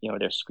 you know,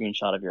 their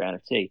screenshot of your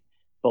NFT.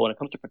 But when it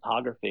comes to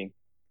photography,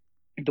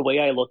 the way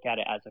I look at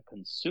it as a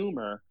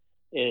consumer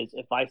is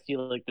if I see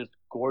like this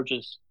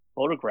gorgeous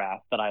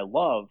photograph that I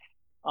love,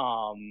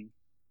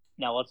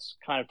 now let's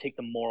kind of take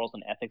the morals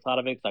and ethics out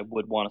of it because I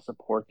would want to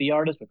support the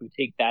artist. But if we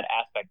take that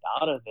aspect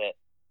out of it,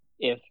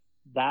 if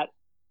that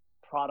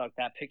product,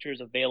 that picture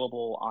is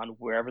available on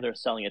wherever they're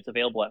selling it, it's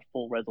available at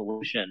full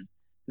resolution,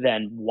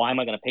 then why am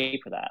I going to pay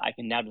for that? I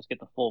can now just get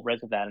the full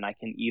res of that and I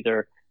can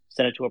either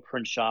send it to a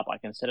print shop, I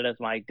can set it as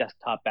my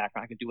desktop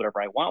background, I can do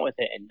whatever I want with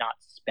it and not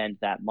spend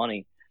that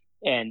money.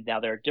 And now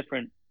there are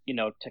different,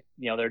 there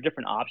are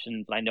different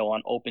options. I know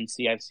on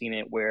OpenSea, I've seen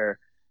it where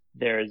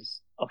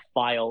there's a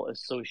file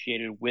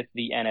associated with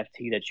the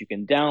NFT that you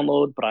can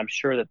download, but I'm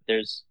sure that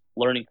there's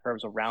learning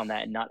curves around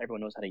that, and not everyone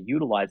knows how to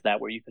utilize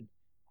that. Where you could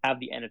have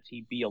the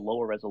NFT be a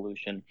lower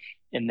resolution,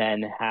 and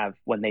then have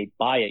when they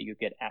buy it, you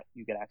get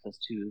access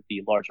to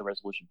the larger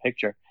resolution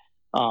picture.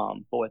 But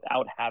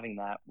without having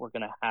that, we're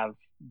going to have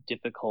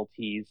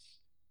difficulties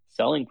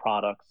selling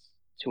products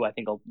to, I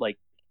think, like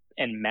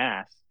en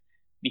masse,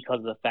 because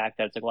of the fact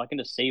that it's like, well, I can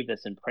just save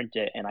this and print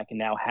it, and I can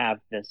now have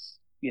this,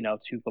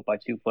 2 foot by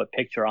 2 foot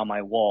picture on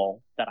my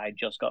wall that I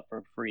just got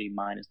for free,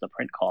 minus the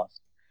print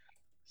cost.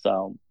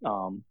 So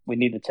we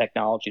need the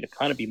technology to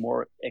kind of be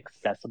more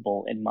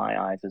accessible in my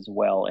eyes as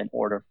well, in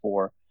order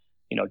for,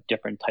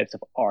 different types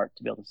of art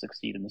to be able to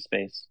succeed in the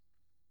space.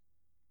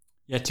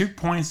 Yeah, 2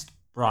 points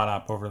brought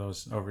up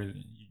over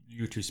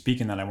you two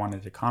speaking that I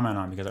wanted to comment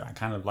on, because I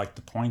kind of like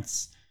the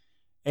points.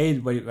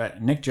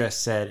 What Nick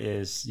just said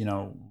is,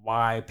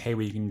 why pay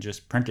when you can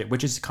just print it,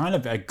 which is kind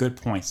of a good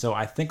point. So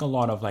I think a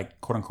lot of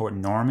like quote unquote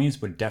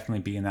normies would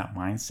definitely be in that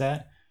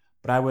mindset.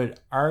 But I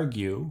would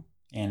argue,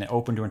 and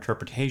open to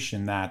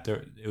interpretation, that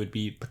it would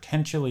be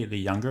potentially the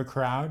younger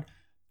crowd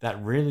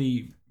that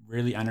really,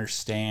 really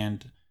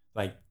understand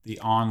like the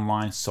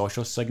online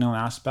social signal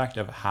aspect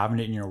of having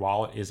it in your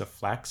wallet is a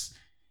flex,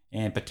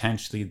 and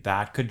potentially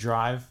that could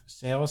drive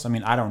sales. I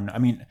mean, I don't know. I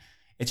mean,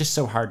 it's just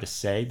so hard to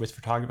say with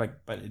photography,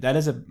 but that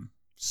is a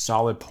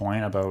solid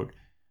point about,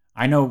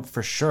 I know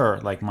for sure,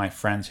 like my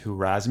friends who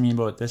razz me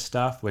about this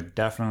stuff would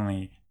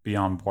definitely be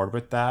on board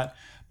with that.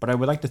 But I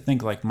would like to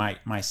think like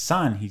my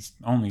son, he's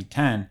only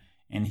 10,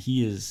 and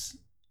he is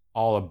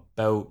all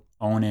about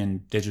owning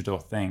digital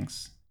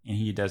things, and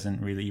he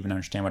doesn't really even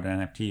understand what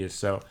an NFT is.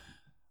 So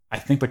I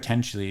think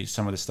potentially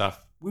some of the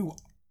stuff,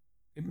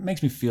 it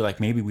makes me feel like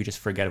maybe we just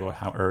forget about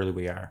how early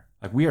we are.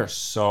 Like we are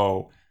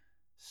so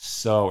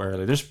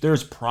early.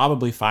 There's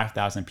probably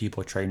 5,000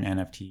 people trading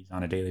NFTs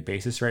on a daily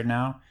basis right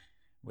now,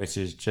 which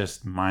is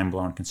just mind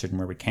blowing considering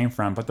where we came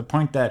from. But the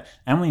point that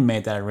Emily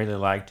made that I really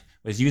liked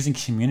was using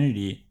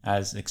community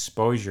as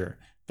exposure.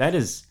 That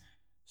is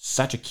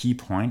such a key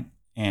point,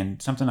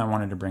 and something I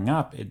wanted to bring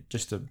up. It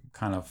just to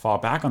kind of fall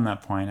back on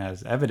that point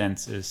as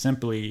evidence is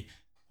simply,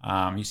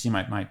 you see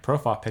my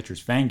profile picture is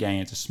Fang Gang.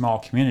 It's a small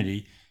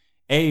community.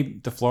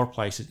 The floor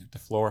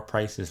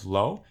price is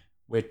low,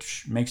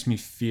 which makes me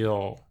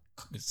feel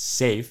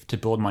safe to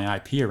build my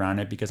IP around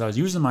it, because I was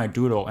using my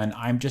doodle and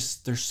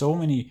there's so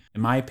many,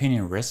 in my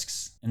opinion,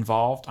 risks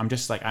involved. I'm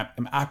just like,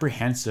 I'm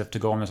apprehensive to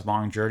go on this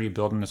long journey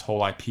building this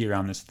whole IP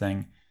around this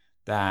thing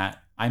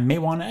that I may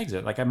want to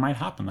exit. Like it might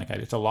happen. Like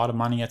it's a lot of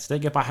money at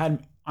stake. If I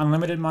had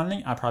unlimited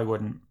money, I probably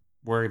wouldn't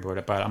worry about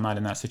it, but I'm not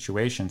in that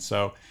situation.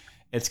 So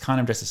it's kind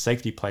of just a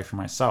safety play for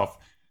myself.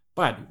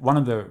 But one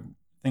of the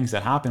things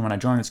that happened when I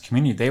joined this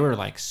community, they were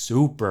like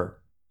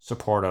super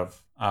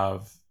supportive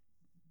of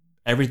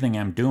everything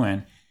I'm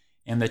doing.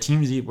 And the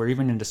teams were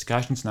even in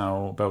discussions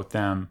now about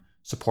them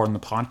supporting the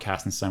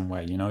podcast in some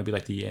way. It'd be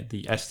like the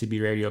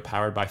STB radio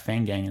powered by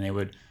Fang Gang, and they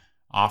would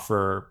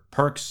offer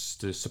perks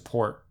to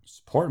support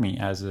me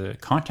as a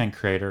content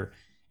creator,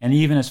 and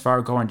even as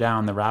far going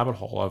down the rabbit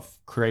hole of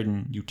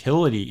creating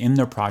utility in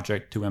their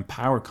project to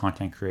empower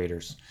content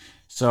creators.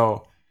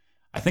 So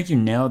I think you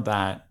nailed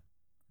that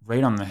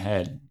right on the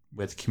head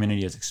with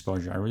community as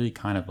exposure. I really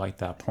kind of like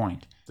that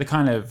point. To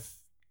kind of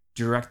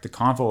direct the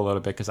convo a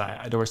little bit, because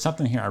there was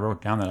something here I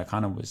wrote down that I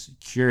kind of was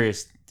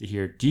curious to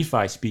hear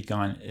DeFi speak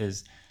on,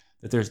 is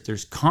that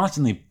there's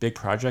constantly big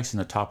projects in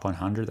the top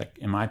 100 that,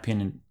 in my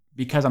opinion,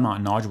 because I'm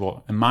not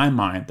knowledgeable, in my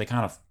mind, they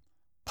kind of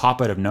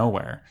pop out of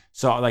nowhere.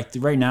 So like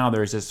right now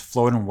there's this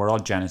Floating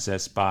World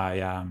Genesis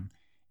by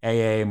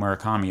AA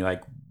Murakami.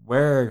 Like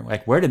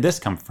where did this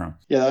come from?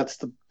 Yeah, that's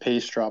the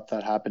pace drop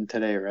that happened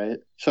today, right?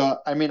 So,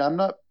 I mean, I'm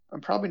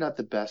probably not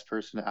the best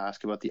person to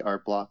ask about the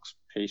art blocks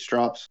pace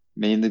drops,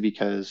 mainly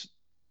because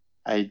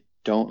I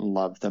don't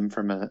love them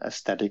from an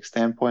aesthetic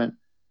standpoint.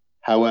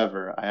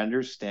 However, I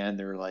understand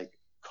their like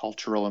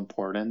cultural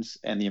importance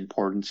and the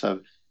importance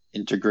of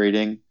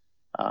integrating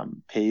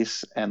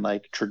pace and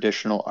like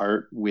traditional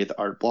art with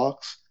art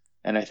blocks.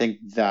 And I think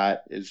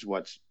that is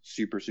what's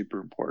super, super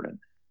important.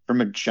 From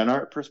a gen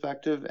art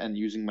perspective and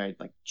using my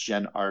like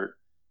gen art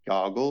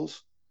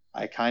goggles,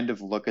 I kind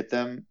of look at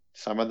them,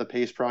 some of the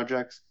pace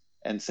projects,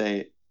 and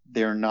say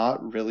they're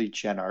not really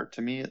gen art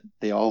to me.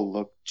 They all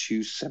look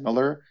too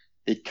similar.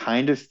 They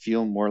kind of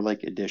feel more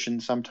like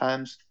additions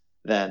sometimes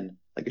than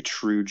like a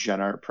true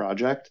gen art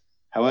project.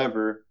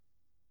 However,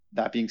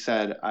 that being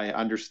said, I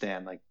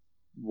understand like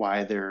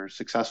why they're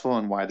successful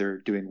and why they're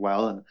doing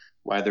well and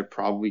why they're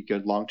probably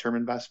good long-term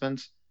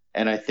investments.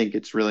 And I think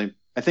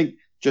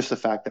just the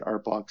fact that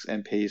art blocks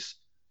and pace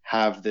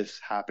have this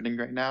happening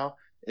right now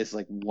is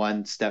like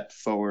one step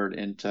forward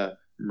into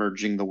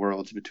merging the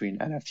worlds between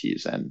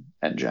NFTs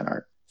and gen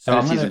art. So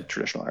NFTs and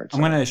traditional art.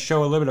 I'm gonna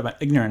show a little bit of my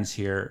ignorance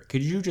here.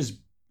 Could you just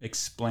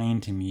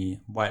explain to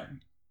me what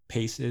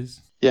pace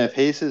is? Yeah,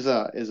 Pace is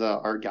a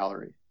art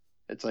gallery.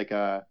 It's like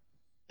a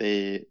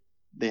they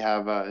they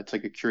have it's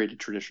like a curated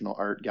traditional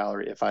art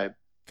gallery. If I'm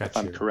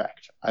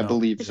correct, I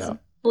believe It's so.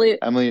 blue.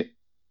 Emily,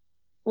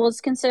 Well, it's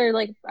considered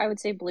like I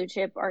would say blue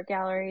chip art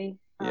gallery.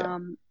 yeah,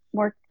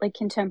 More like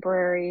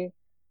contemporary.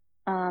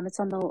 It's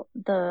on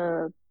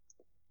the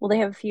well, they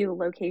have a few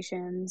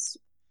locations,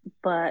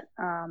 but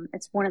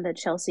it's one of the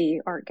Chelsea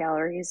art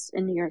galleries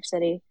in New York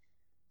City.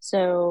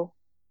 So,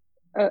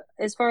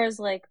 as far as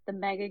like the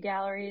mega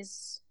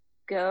galleries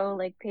go,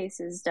 like Pace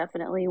is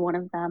definitely one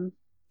of them.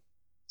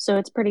 So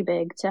it's pretty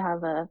big to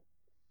have a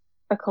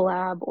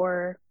collab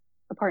or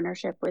a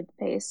partnership with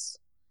Pace.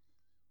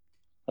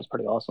 That's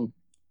pretty awesome.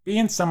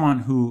 Being someone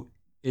who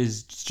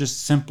is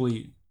just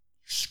simply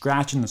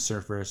scratching the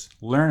surface,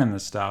 learning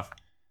this stuff,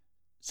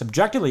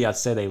 subjectively, I'd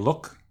say they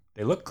look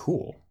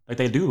cool. Like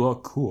they do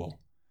look cool.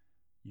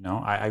 You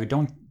know, I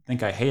don't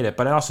think I hate it,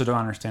 but I also don't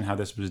understand how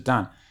this was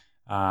done.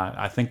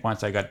 I think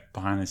once I got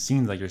behind the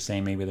scenes, like you're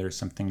saying, maybe there's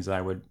some things that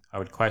I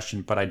would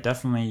question, but I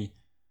definitely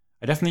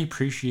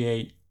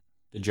appreciate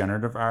the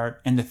generative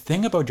art. And the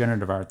thing about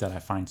generative art that I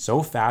find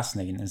so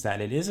fascinating is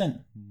that it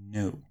isn't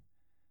new.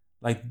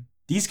 Like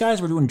these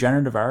guys were doing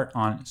generative art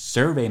on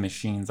survey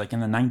machines like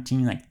in the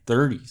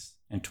 1930s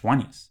and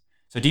 20s.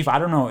 So Deef, I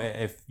don't know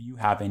if you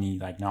have any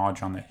like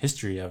knowledge on the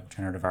history of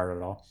generative art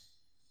at all.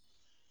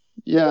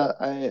 yeah.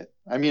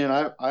 I mean,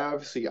 I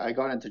obviously I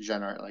got into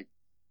gen art like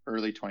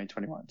early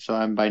 2021, so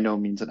I'm by no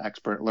means an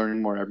expert,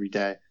 learning more every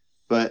day.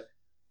 But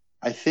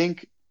I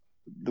think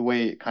the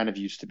way it kind of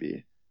used to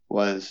be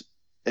was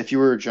if you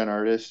were a gen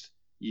artist,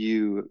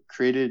 you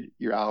created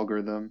your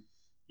algorithm,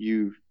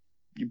 you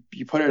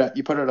you put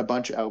out a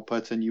bunch of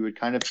outputs, and you would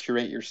kind of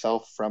curate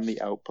yourself from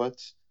the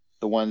outputs,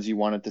 the ones you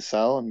wanted to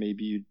sell, and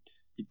maybe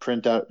you'd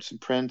print out some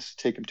prints,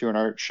 take them to an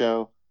art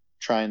show,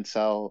 try and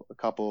sell a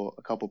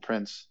couple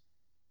prints,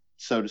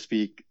 so to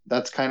speak.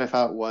 That's kind of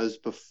how it was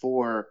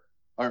before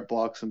art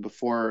blocks and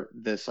before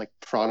this like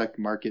product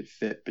market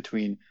fit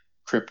between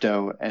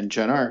crypto and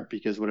gen art,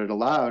 because what it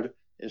allowed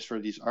is for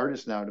these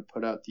artists now to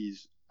put out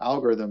these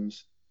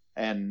algorithms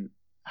and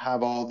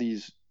have all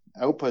these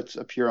outputs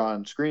appear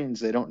on screens.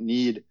 They don't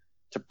need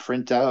to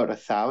print out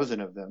 1,000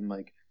 of them.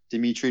 Like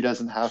Dimitri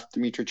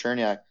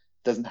Cherniak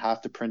doesn't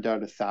have to print out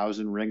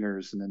 1,000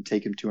 ringers and then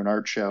take them to an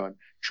art show and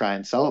try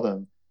and sell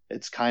them.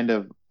 It's kind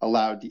of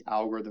allowed the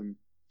algorithm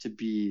to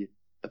be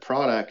the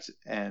product,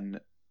 and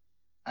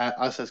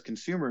us as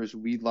consumers,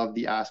 we love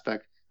the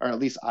aspect, or at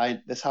least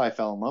that's how I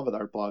fell in love with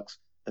art blocks,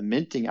 the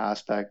minting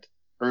aspect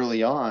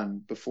early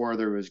on, before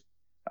there was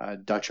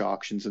Dutch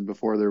auctions and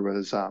before there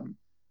was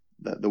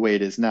the way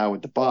it is now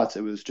with the bots.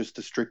 It was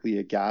just strictly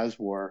a gas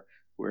war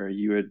where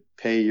you would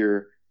pay your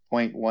zero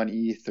point 0.1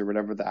 ETH or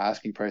whatever the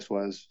asking price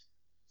was,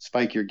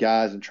 spike your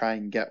gas and try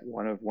and get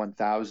one of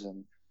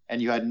 1,000.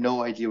 And you had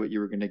no idea what you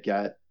were going to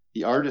get.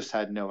 The artist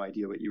had no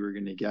idea what you were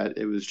going to get.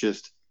 It was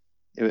just,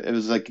 it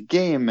was like a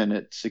game, and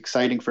it's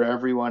exciting for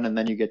everyone. And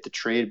then you get to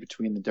trade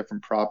between the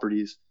different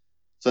properties.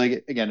 So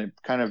like, again, it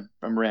kind of,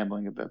 I'm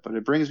rambling a bit, but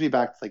it brings me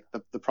back to like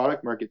the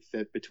product market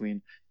fit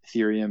between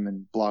Ethereum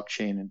and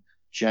blockchain and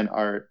gen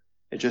art.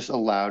 It just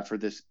allowed for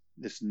this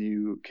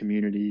new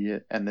community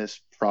and this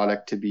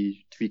product to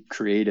be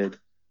created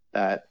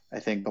that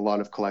I think a lot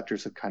of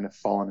collectors have kind of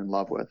fallen in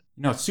love with.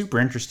 You know, it's super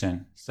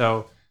interesting.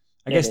 So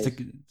I guess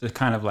to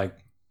kind of like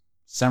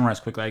summarize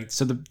quickly, like,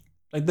 so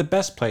the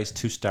best place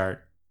to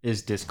start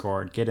is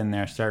Discord. Get in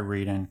there, start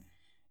reading,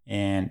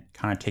 and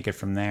kind of take it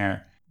from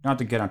there. Not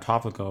to get on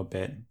topical a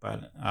bit,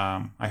 but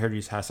I heard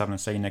you had something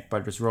to say, Nick.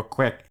 But just real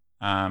quick,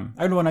 I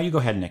don't know. You go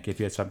ahead, Nick. If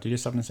you had something, did you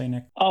have something to say,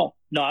 Nick? Oh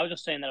no, I was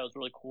just saying that it was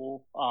really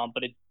cool.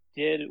 But it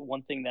did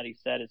one thing that he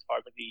said as far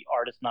as like the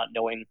artist not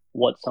knowing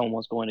what someone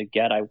was going to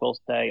get. I will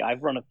say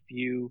I've run a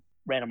few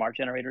random art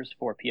generators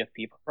for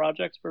PFP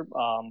projects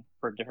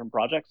for different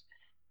projects,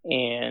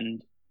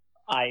 and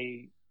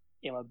I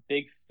am a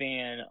big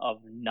fan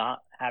of not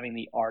having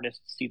the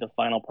artist see the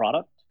final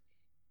product,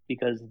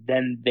 because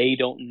then they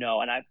don't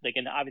know. And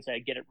obviously I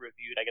get it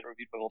reviewed. I get it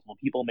reviewed by multiple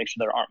people, make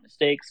sure there aren't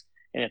mistakes.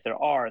 And if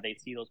there are, they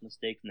see those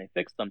mistakes and they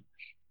fix them.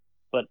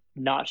 But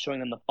not showing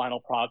them the final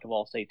product of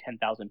all, say,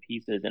 10,000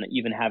 pieces, and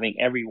even having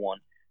everyone,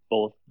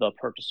 both the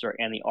purchaser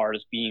and the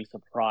artist, being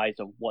surprised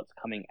of what's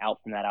coming out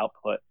from that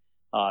output,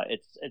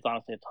 it's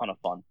honestly a ton of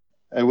fun.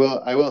 I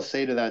will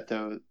say to that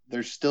though,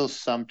 there's still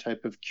some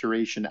type of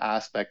curation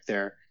aspect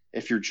there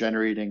if you're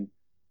generating,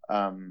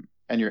 and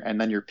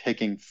then you're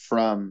picking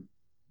from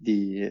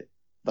the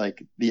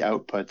the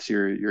outputs.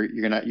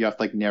 You have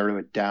to like narrow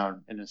it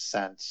down in a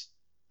sense.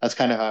 That's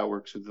kind of how it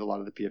works with a lot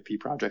of the PFP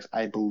projects,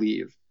 I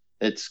believe.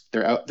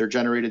 They're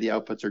generated, the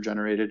outputs are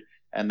generated,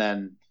 and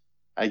then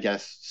I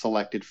guess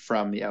selected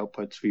from the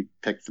outputs, we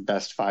pick the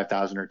best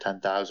 5,000 or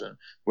 10,000.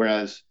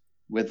 Whereas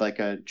with like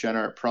a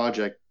Generative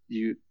project,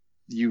 you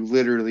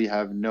literally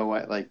have no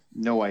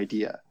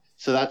idea.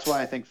 So that's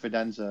why I think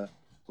Fidenza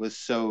was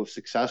so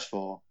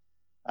successful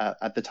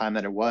at the time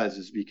that it was,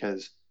 is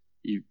because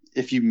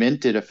if you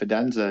minted a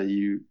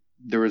Fidenza,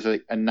 there was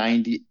a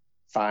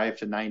 95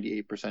 to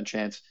 98%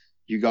 chance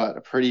you got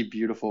a pretty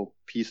beautiful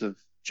piece of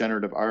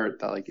generative art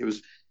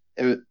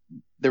that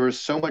there was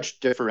so much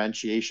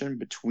differentiation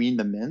between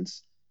the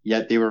mints,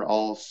 yet they were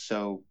all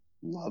so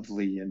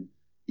lovely and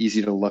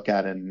easy to look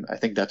at. And I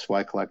think that's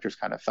why collectors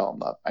kind of fell in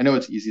love. I know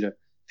it's easy to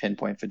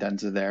pinpoint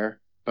Fidenza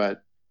there,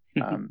 but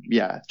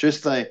yeah,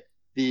 just like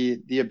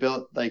the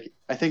ability, like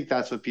I think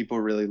that's what people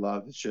really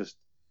love. It's just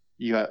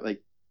you have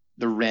like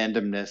the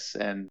randomness,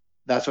 and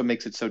that's what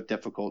makes it so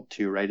difficult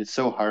too, right? It's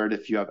so hard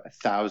if you have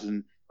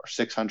 1,000 or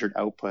 600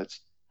 outputs.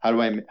 How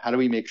do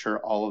we make sure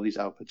all of these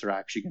outputs are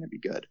actually going to be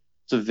good?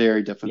 It's a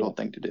very difficult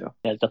thing to do.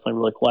 Yeah, it's definitely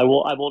really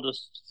cool. I will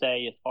just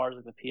say, as far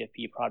as the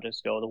PFP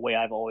projects go, the way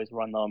I've always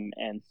run them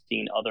and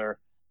seen other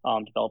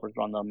developers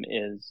run them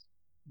is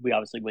we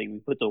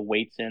put the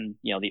weights in.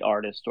 The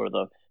artist or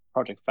the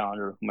project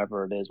founder,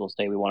 whomever it is, will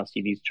say we want to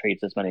see these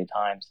traits this many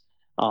times,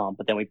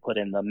 but then we put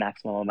in the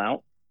maximum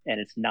amount, and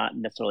it's not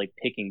necessarily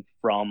picking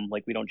from,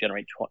 like, we don't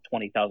generate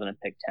 20,000 and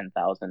pick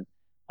 10,000.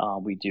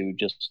 We do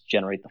just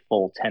generate the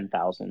full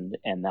 10,000,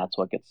 and that's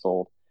what gets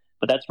sold.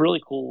 But that's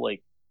really cool.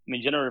 Like, I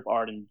mean, generative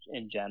art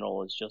in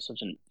general is just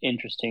such an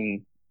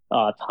interesting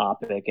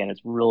topic, and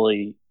it's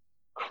really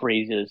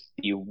crazy to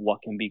see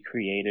what can be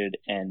created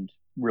and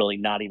really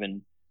not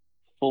even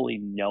fully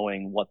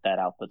knowing what that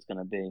output's going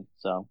to be.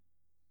 So,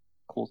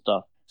 cool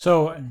stuff.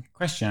 So,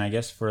 question, I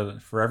guess,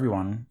 for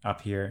everyone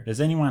up here,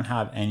 does anyone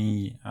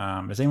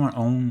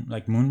own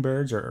like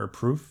Moonbirds or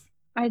Proof?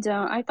 I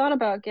don't. I thought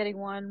about getting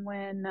one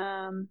when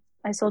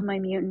I sold my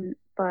mutant,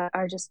 but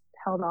I just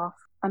held off.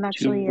 I'm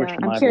actually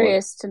I'm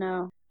curious to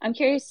know. I'm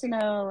curious to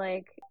know,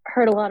 like,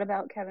 heard a lot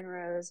about Kevin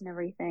Rose and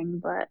everything,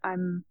 but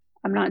I'm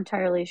not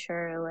entirely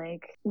sure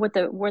like what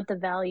the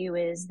value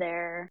is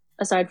there,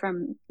 aside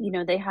from,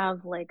 they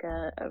have like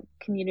a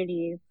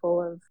community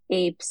full of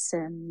apes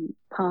and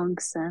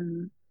punks,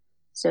 and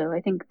so I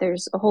think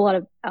there's a whole lot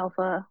of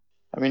alpha.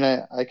 I mean,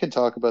 I can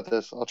talk about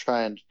this. I'll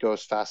try and go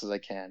as fast as I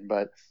can,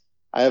 but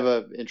I have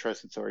an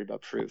interesting story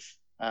about Proof.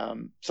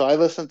 So I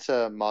listened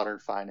to Modern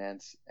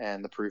Finance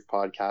and the Proof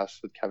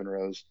podcast with Kevin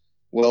Rose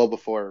well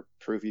before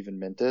Proof even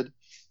minted.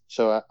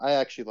 So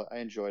I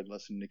enjoyed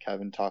listening to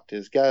Kevin talk to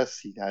his guests.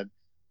 He had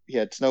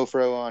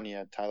Snowfro on, he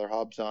had Tyler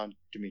Hobbs on,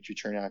 Dimitri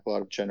Chernak, a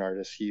lot of gen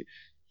artists.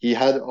 He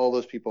had all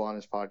those people on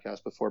his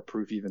podcast before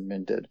Proof even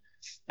minted.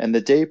 And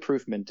the day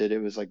Proof minted, it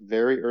was like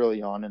very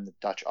early on in the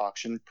Dutch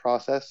auction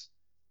process.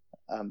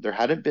 There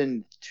hadn't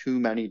been too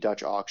many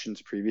Dutch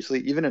auctions previously,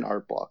 even in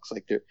art blocks.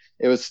 Like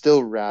it was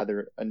still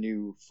rather a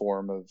new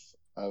form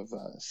of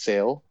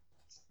sale,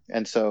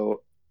 and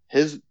so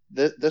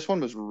this one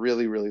was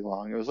really, really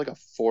long. It was like a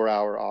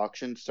 4-hour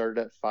auction,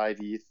 started at 5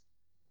 ETH,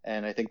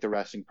 and I think the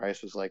resting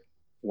price was like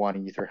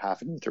 1 ETH or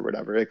half an ETH or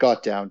whatever. It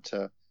got down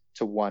to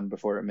 1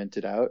 before it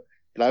minted out.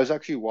 But I was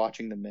actually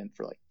watching the mint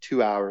for like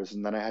 2 hours,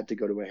 and then I had to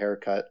go to a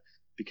haircut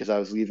because I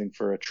was leaving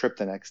for a trip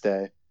the next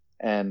day.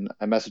 And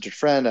I messaged a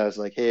friend. I was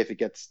like, hey, if it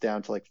gets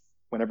down to like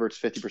whenever it's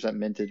 50%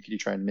 minted, could you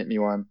try and mint me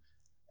one?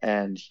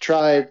 And he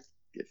tried.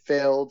 It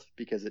failed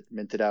because it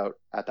minted out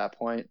at that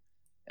point.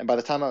 And by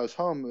the time I was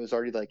home, it was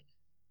already like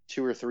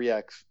 2 or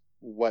 3x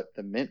what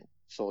the mint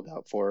sold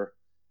out for.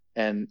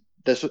 And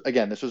this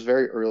was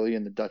very early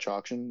in the Dutch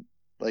auction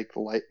like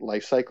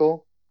life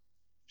cycle.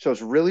 So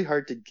it's really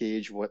hard to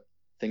gauge what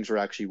things were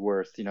actually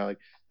worth. Like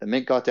the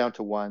mint got down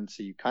to 1,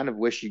 so you kind of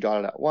wish you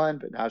got it at 1,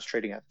 but now it's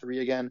trading at 3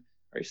 again.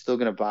 Are you still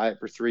going to buy it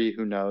for 3?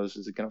 Who knows?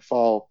 Is it going to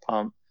fall,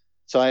 pump?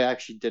 So I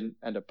actually didn't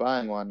end up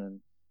buying one. And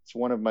it's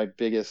one of my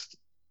biggest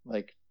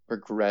like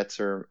regrets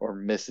or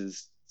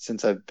misses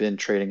since I've been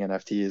trading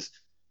NFTs,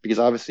 because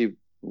obviously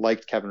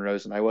liked Kevin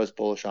Rose and I was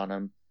bullish on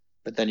him,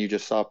 but then you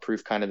just saw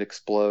Proof kind of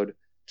explode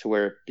to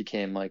where it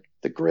became like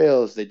the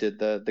Grails. They did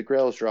the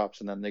Grails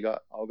drops, and then they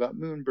got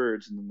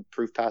Moonbirds, and then the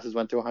Proof passes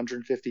went to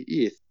 150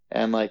 ETH.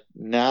 And like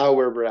now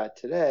where we're at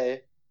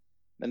today,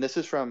 and this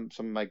is from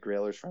some of my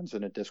Grailers friends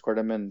in a Discord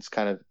I'm in, it's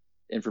kind of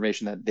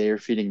information that they're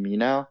feeding me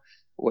now.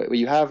 what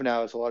you have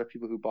now is a lot of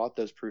people who bought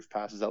those proof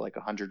passes at like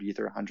 100 ETH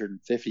or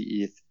 150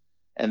 ETH,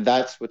 and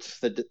that's what's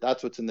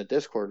in the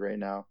Discord right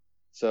now.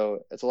 So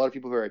it's a lot of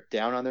people who are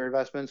down on their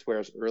investments,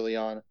 whereas early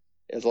on,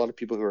 there's a lot of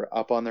people who are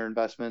up on their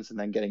investments and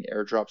then getting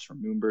airdrops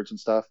from Moonbirds and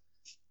stuff.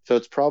 So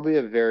it's probably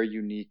a very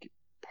unique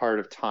part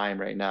of time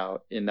right now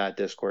in that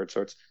Discord.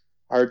 So it's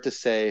hard to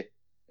say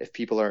if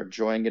people are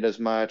enjoying it as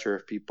much or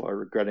if people are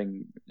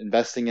regretting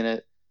investing in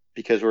it,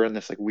 because we're in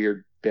this like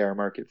weird bear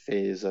market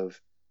phase of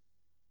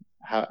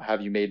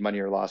have you made money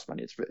or lost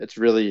money.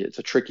 It's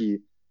a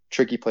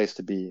tricky place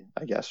to be,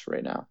 I guess,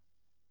 right now.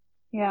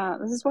 Yeah,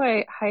 this is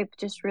why hype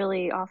just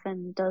really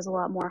often does a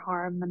lot more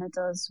harm than it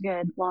does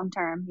good long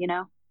term, you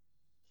know?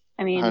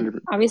 I mean, 100%.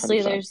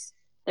 obviously there's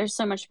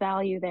so much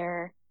value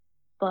there,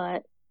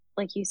 but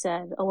like you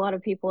said, a lot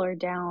of people are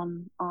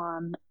down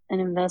on an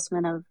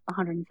investment of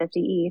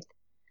 150 ETH.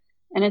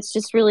 And it's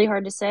just really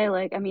hard to say.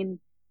 Like, I mean,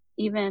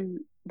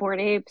 even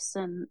Bored Apes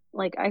and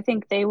like I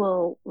think they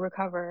will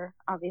recover,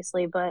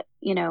 obviously, but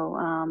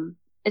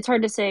it's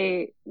hard to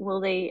say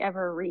will they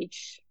ever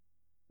reach,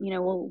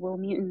 will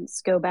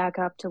mutants go back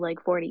up to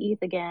like 40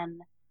 ETH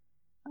again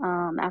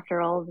after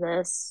all of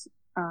this?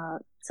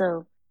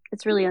 So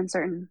it's really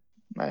uncertain.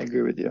 I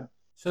agree with you.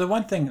 So the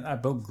one thing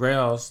about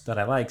Grails that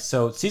I like,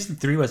 so season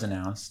 3 was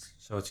announced.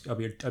 So I'll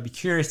be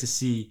curious to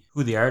see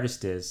who the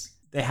artist is.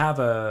 They have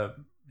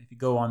if you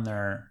go on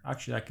their,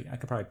 actually I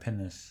could probably pin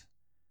this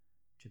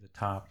to the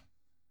top.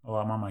 Oh,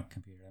 I'm on my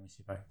computer. Let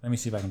me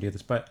see if I can do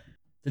this. But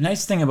the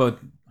nice thing about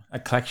a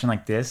collection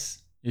like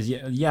this is,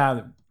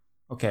 yeah,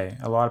 okay,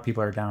 a lot of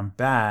people are down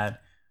bad,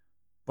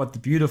 but the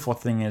beautiful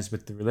thing is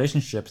with the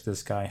relationships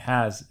this guy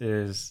has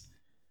is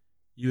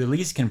you at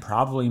least can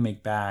probably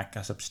make back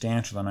a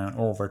substantial amount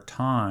over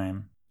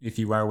time if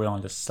you are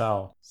willing to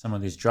sell some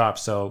of these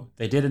drops. So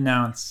they did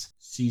announce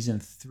season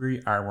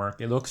 3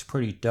 artwork. It looks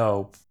pretty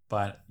dope,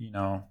 but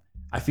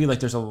I feel like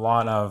there's a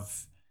lot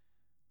of,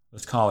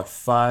 let's call it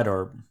FUD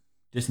or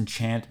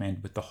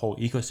disenchantment with the whole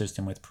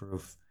ecosystem with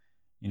Proof.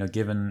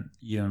 Given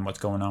even what's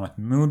going on with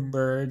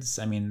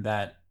Moonbirds, I mean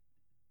that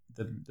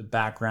the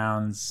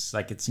backgrounds,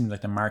 like it seems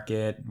like the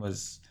market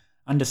was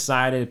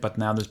undecided, but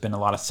now there's been a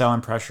lot of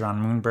selling pressure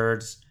on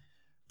Moonbirds.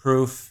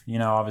 Proof,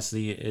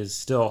 obviously is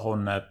still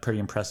holding a pretty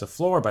impressive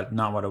floor, but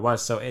not what it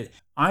was. So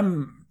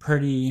I'm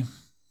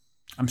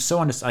so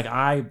undecided.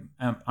 Like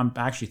I'm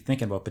actually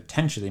thinking about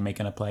potentially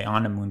making a play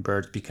on the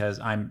Moonbirds because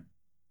I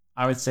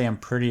would say I'm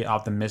pretty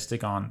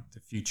optimistic on the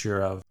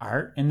future of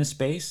art in the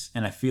space,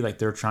 and I feel like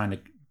they're trying to,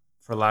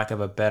 for lack of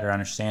a better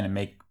understanding,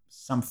 make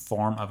some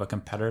form of a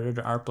competitor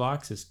to art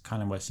blocks. Is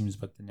kind of what seems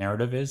what the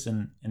narrative is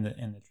in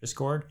the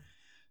Discord.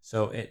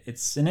 So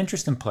it's an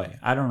interesting play.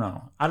 I don't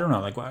know.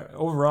 Like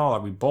overall, are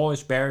we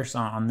bullish, bearish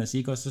on this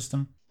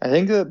ecosystem? I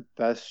think the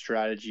best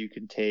strategy you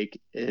can take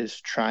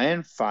is try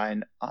and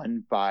find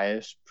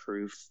unbiased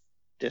Proof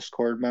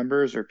Discord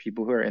members or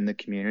people who are in the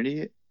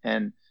community,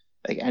 and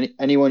like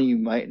anyone you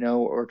might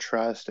know or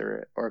trust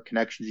or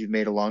connections you've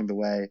made along the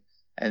way,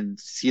 and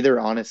see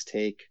their honest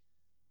take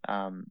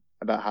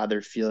about how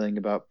they're feeling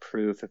about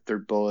Proof, if they're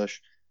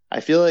bullish. I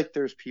feel like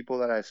there's people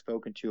that I've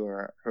spoken to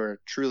who are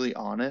truly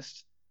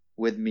honest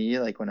with me.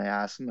 Like when I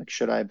ask them, like,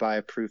 should I buy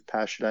a Proof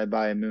pass? Should I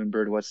buy a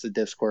Moonbird? What's the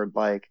Discord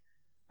like?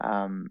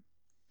 And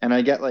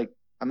I get like,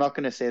 I'm not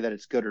going to say that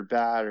it's good or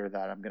bad or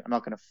that I'm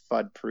not going to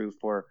FUD Proof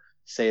or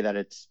say that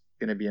it's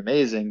going to be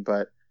amazing,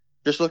 but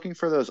just looking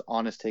for those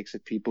honest takes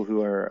of people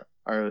who are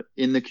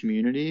in the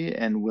community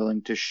and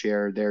willing to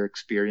share their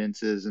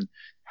experiences and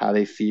how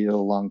they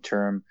feel long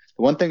term.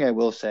 The one thing I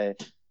will say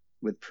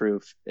with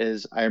Proof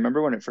is I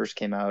remember when it first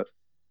came out,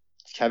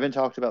 Kevin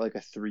talked about like a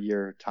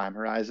 3-year time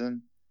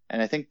horizon.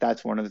 And I think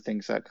that's one of the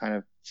things that kind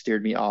of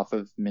steered me off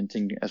of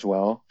minting as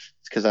well.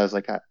 It's because I was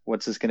like,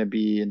 what's this going to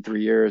be in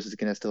 3 years? Is it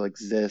going to still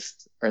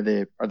exist? Are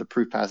the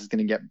Proof passes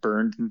going to get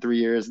burned in 3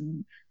 years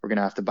and we're going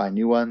to have to buy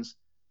new ones?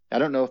 I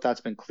don't know if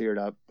that's been cleared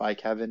up by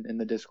Kevin in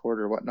the Discord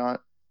or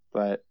whatnot,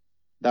 but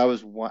that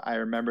was one. I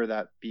remember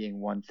that being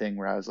one thing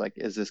where I was like,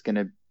 is this going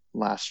to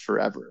last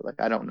forever?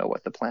 Like, I don't know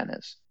what the plan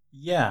is.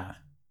 Yeah,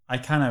 I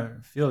kind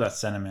of feel that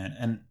sentiment,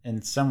 and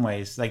in some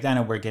ways, like I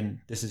know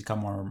this has become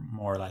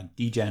more like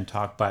degen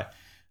talk, but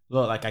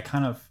look, like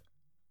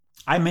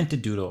I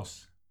minted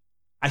doodles.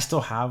 I still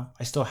have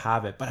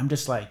it, but I'm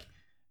just like,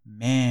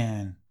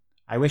 man,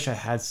 I wish I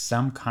had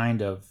some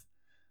kind of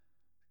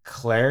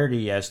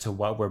clarity as to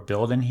what we're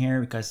building here,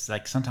 because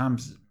like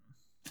sometimes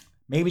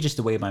maybe just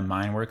the way my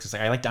mind works is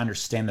like I like to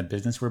understand the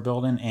business we're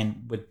building,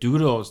 and with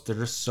doodles they're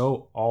just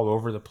so all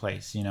over the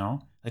place,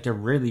 like they're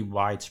really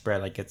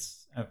widespread. Like it's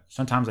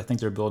sometimes I think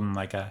they're building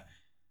like a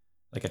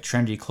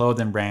trendy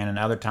clothing brand, and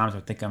other times I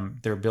think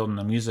they're building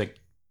a music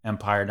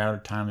empire, and other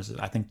times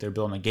I think they're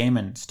building a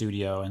gaming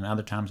studio, and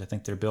other times I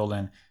think they're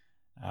building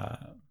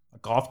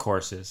golf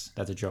courses.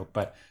 That's a joke,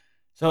 but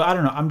so I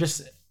don't know.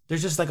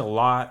 There's just like a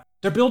lot.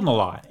 They're building a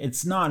lot.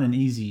 It's not an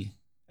easy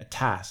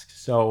task.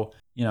 So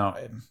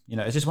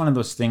it's just one of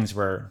those things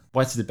where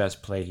what's the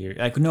best play here?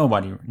 Like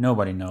nobody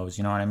knows.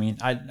 You know what I mean?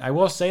 I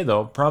will say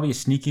though, probably a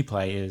sneaky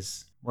play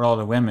is where all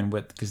the women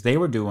because they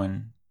were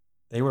doing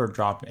they were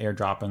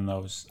airdropping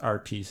those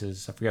art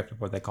pieces. I forget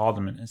what they called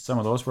them, and some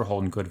of those were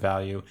holding good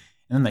value.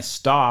 And then they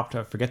stopped.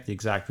 I forget the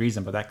exact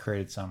reason, but that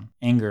created some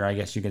anger, I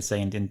guess you could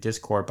say, in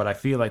Discord. But I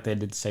feel like they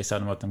did say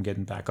something about them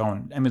getting back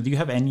on. I mean, do you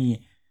have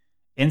any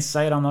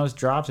insight on those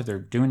drops, if they're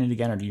doing it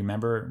again, or do you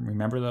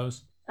remember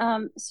those?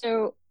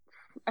 So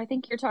I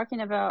think you're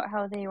talking about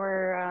how they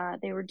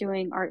were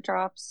doing art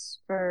drops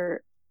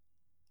for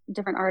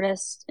different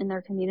artists in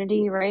their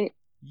community, right?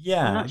 I'm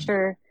Yeah, not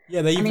sure.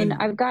 yeah. They I mean, even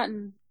I've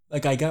gotten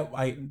like I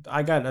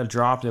got a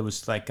drop that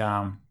was like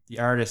the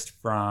artist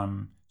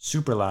from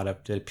Super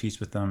Loud did a piece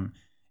with them,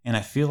 and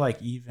I feel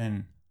like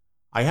even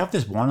I have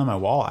this one on my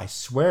wall. I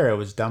swear it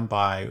was done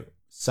by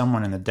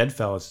someone in the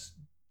Deadfellas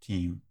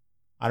team.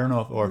 I don't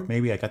know if, or if Mhm.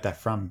 maybe I got that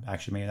from,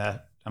 actually, maybe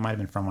that might have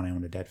been from when I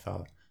owned a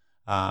Deadfella.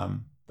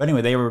 But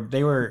anyway, they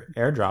were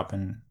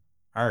airdropping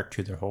art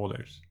to their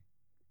holders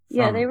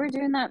Yeah, they from. were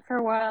doing that for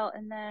a while,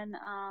 and then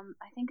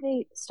I think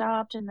they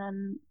stopped, and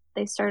then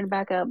they started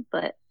back up.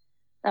 But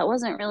that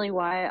wasn't really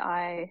why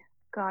I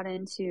got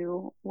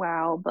into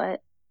WoW.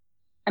 But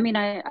I mean,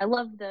 I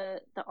love the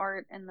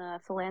art and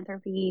the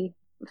philanthropy.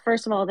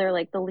 First of all, they're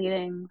like the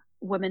leading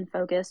women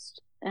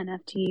focused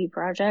NFT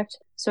project.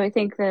 So I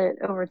think that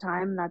over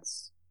time,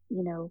 that's,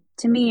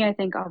 to me, I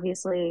think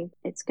obviously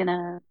it's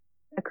gonna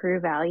accrue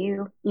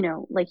value.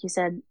 Like you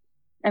said,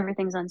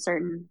 everything's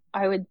uncertain.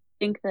 I would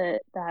think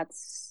that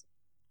that's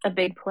a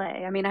big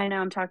play. I mean, I know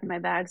I'm talking my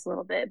bags a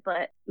little bit,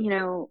 but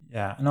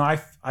Yeah, no, I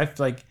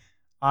like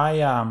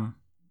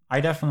I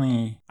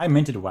definitely I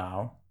minted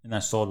WoW and I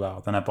sold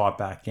WoW, then I bought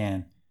back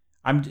in.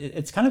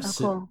 It's kind of oh,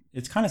 cool.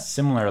 it's kind of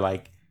similar,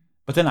 like,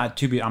 but then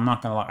I'm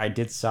not gonna lie, I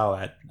did sell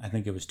at, I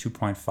think it was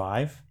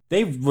 2.5.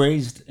 They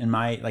raised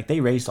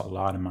a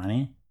lot of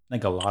money,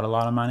 like a lot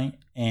of money,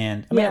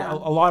 and I mean Yeah,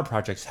 a lot of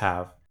projects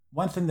have.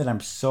 One thing that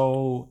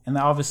and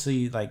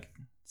obviously, like,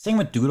 same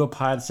with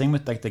DoodlePod, same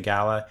with like the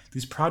Gala.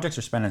 These projects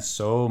are spending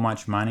so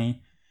much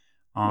money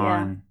yeah.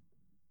 on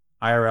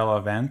IRL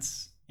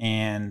events,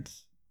 and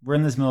we're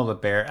in this middle of a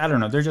bear. I don't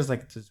know. They're just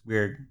like this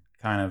weird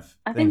kind of thing.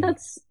 I think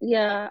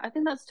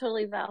that's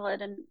totally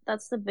valid, and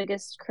that's the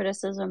biggest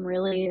criticism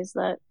really is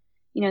that,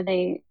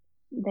 they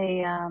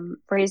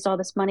raised all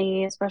this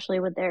money,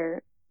 especially with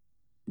their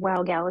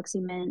WoW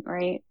Galaxy Mint,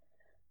 right?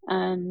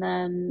 And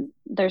then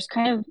there's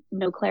kind of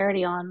no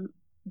clarity on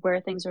where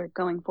things are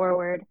going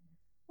forward.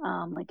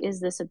 Like, is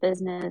this a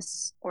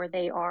business, or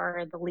they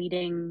are the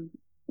leading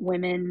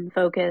women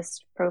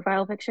focused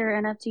profile picture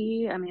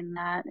NFT? I mean,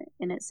 that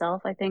in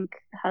itself, I think,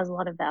 has a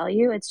lot of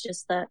value. It's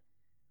just that,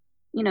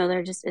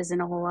 there just isn't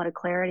a whole lot of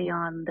clarity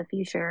on the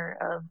future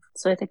of,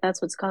 so I think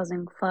that's what's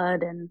causing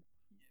FUD. And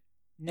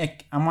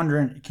Nick, I'm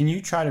wondering, can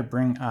you try to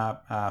bring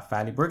up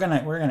Fatty? We're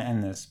gonna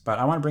end this, but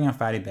I want to bring up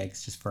Fatty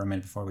Bakes just for a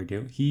minute before we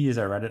do. He is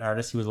a Reddit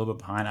artist. He was a little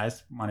bit behind. I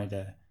just wanted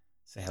to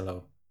say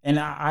hello, and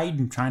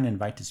I'm trying to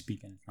invite to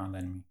speak, and it's not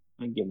letting me.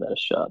 I give that a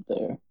shot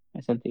there.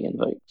 I sent the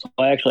invite. So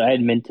I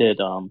had minted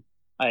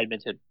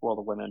World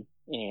of Women,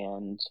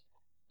 and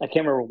I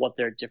can't remember what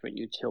their different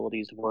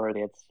utilities were.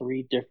 They had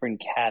three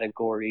different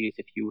categories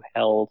if you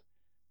held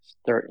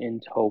certain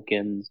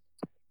tokens,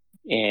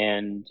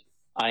 and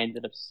I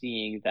ended up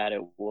seeing that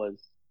it was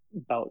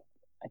about,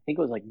 I think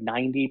it was like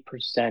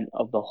 90%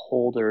 of the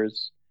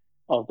holders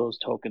of those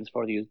tokens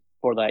for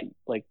that,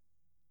 like,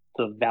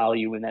 the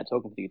value in that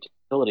token for the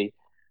utility,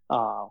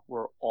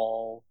 were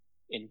all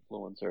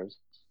influencers.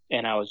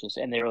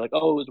 And they were like,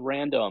 oh, it was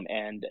random.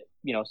 And,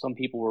 some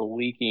people were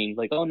leaking,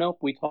 like, oh, no,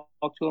 we talked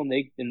to them.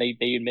 They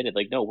admitted,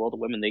 like, no, World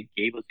of Women, they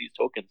gave us these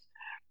tokens.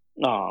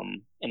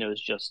 And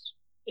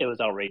it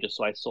was outrageous.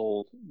 So I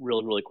sold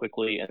really, really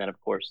quickly. And then,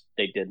 of course,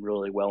 they did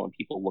really well. And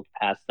people looked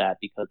past that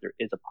because there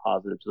is a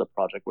positive to the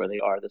project where they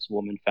are this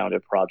woman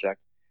founded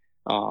project,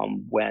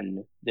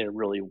 when there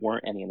really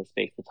weren't any in the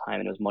space at the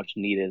time and it was much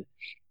needed.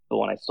 But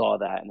when I saw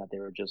that and that they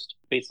were just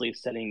basically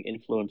setting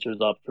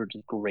influencers up for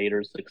just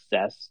greater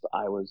success,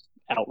 I was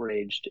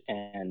outraged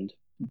and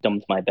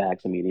dumped my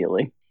bags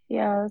immediately.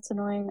 yeah, that's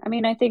annoying. I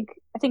mean, I think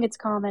it's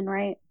common,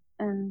 right?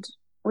 And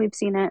we've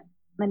seen it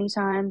many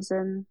times.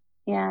 And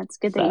yeah, it's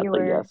good that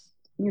Sadly, yes.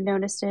 you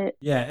noticed it.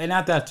 Yeah, and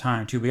at that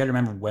time too, we got to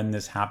remember when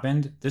this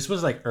happened. This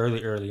was like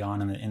early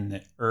on in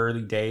the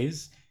early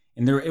days,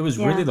 and there it was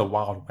really Yeah. the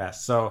Wild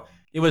West. So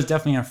it was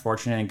definitely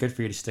unfortunate, and good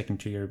for you to sticking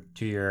to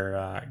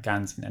your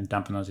guns and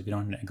dumping those if you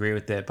don't agree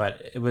with it.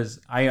 But it was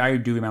I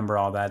do remember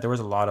all that. There was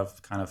a lot of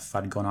kind of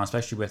fun going on,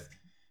 especially with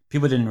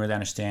people didn't really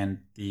understand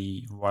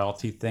the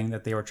royalty thing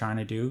that they were trying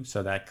to do,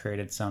 so that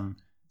created some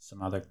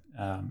other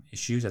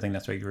issues. I think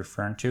that's what you're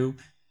referring to.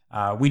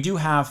 We do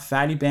have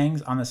Fatty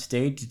Bangs on the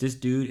stage. This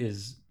dude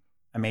is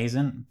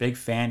amazing. Big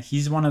fan.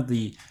 He's one of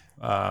the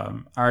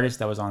artists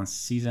that was on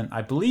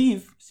I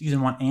believe,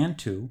 season 1 and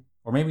 2,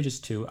 or maybe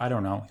just 2. I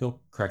don't know.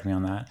 He'll correct me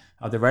on that.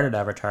 The Reddit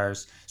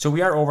avatars. So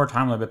we are over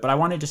time a little bit, but I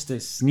wanted just to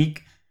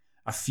sneak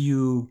a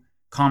few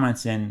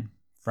comments in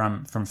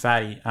from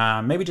Fatty.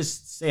 Maybe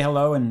just say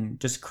hello and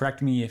just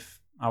correct me if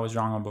I was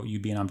wrong about you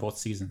being on both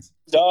seasons.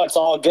 No, it's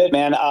all good,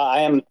 man.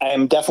 I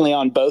am definitely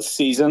on both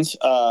seasons.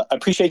 I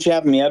appreciate you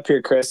having me up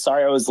here, Chris.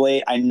 Sorry I was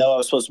late. I know I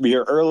was supposed to be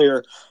here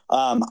earlier.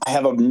 I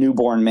have a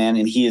newborn, man,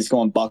 and he is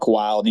going buck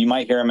wild. You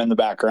might hear him in the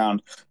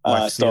background. Oh,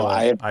 I So feel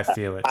it. I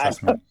feel it.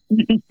 Trust me.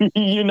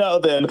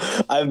 then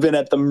I've been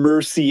at the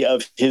mercy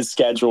of his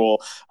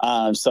schedule.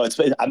 So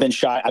I've been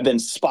shy. I've been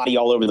spotty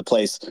all over the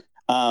place.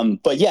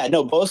 But yeah,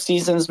 no, both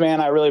seasons,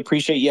 man. I really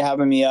appreciate you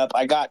having me up.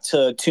 I got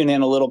to tune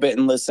in a little bit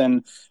and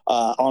listen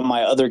on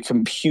my other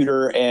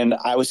computer, and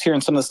I was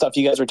hearing some of the stuff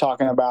you guys were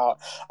talking about.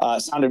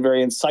 Sounded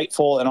very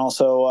insightful, and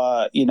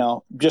also,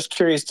 just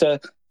curious to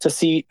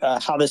see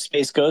how this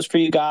space goes for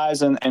you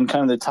guys and kind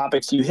of the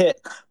topics you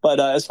hit. But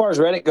as far as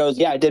Reddit goes,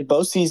 yeah, I did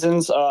both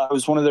seasons. I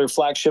was one of their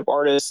flagship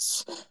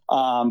artists.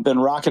 Been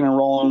rocking and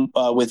rolling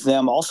with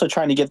them. Also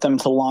trying to get them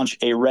to launch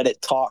a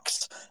Reddit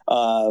Talks,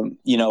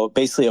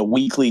 basically a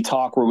weekly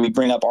talk where we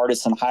bring up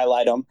artists and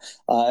highlight them.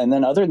 And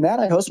then other than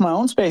that, I host my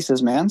own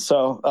spaces, man.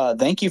 So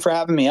thank you for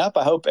having me up.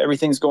 I hope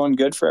everything's going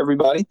good for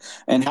everybody.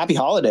 And happy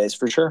holidays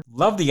for sure.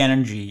 Love the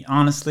energy.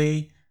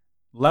 Honestly,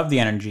 love the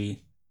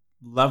energy.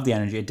 Love the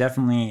energy. It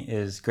definitely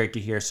is great to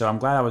hear. So I'm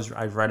glad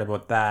I read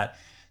about that.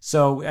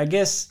 So I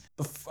guess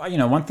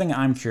one thing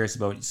I'm curious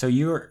about. So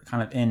you're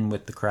kind of in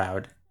with the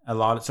crowd a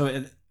lot.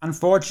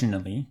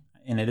 Unfortunately,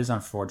 and it is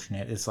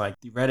unfortunate, it's like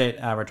the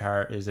Reddit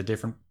avatar is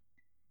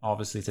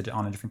obviously it's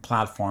on a different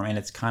platform, and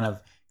it's kind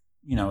of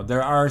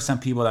there are some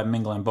people that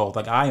mingle in both.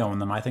 Like I own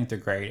them. I think they're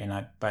great,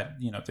 but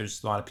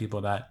there's a lot of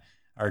people that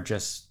are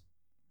just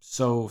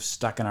so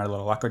stuck in our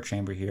little echo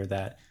chamber here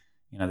that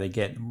they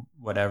get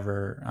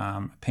whatever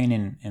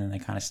opinion and they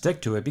kind of stick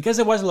to it, because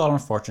it was a little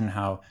unfortunate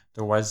how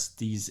there was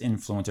these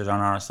influencers on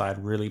our side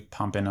really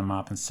pumping them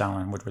up and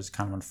selling, which was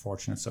kind of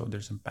unfortunate. So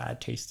there's some bad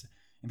taste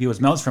in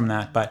people's mouths from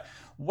that. But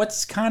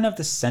what's kind of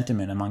the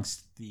sentiment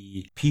amongst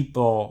the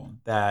people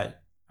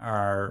that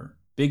are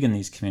big in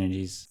these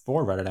communities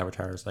for Reddit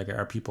avatars? Like,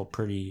 are people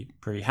pretty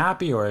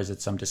happy, or is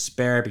it some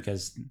despair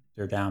because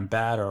they're down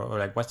bad, or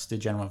like what's the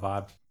general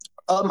vibe?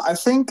 I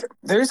think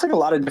there's like a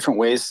lot of different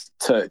ways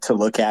to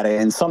look at it,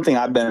 and something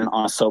I've been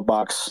on a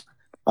soapbox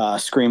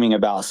screaming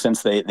about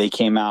since they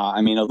came out.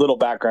 I mean, a little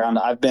background: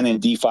 I've been in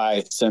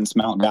DeFi since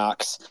Mt.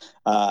 Gox.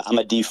 I'm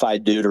a DeFi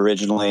dude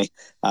originally.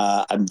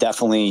 I'm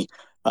definitely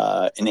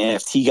an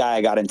NFT guy.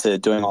 I got into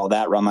doing all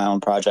that, run my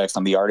own projects.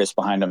 I'm the artist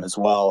behind them as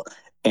well.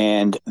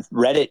 And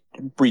Reddit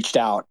reached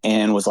out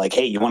and was like,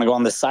 "Hey, you want to go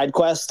on this side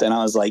quest?" And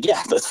I was like,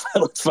 "Yeah,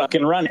 let's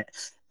fucking run it."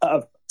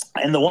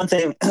 And the one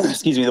thing,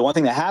 the one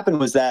thing that happened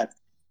was that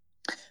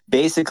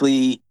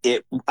basically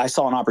I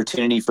saw an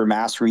opportunity for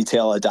mass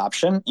retail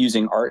adoption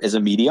using art as a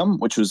medium,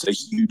 which was a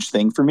huge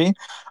thing for me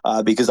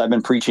because I've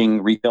been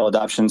preaching retail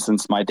adoption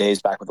since my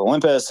days back with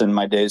Olympus and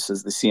my days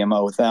as the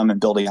CMO with them and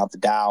building out the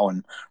DAO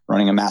and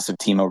running a massive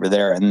team over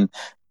there. And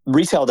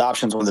retail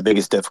adoption is one of the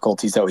biggest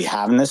difficulties that we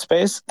have in this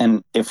space.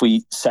 And if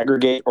we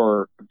segregate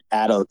or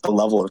add a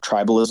level of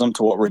tribalism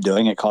to what we're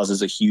doing, it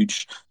causes a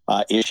huge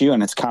issue,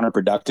 and it's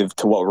counterproductive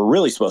to what we're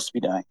really supposed to be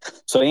doing.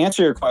 So to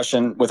answer your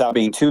question without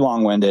being too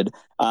long-winded,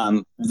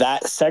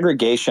 that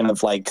segregation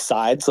of like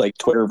sides, like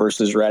Twitter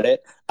versus Reddit,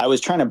 I was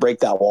trying to break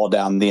that wall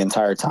down the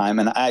entire time.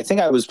 And I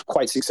think I was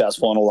quite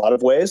successful in a lot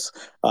of ways.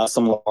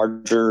 Some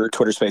larger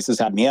Twitter spaces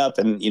had me up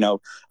and,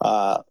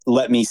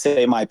 let me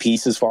say my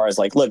piece as far as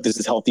like, look, this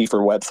is healthy for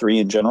Web3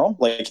 in general.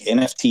 Like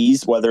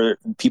NFTs, whether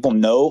people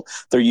know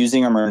they're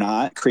using them or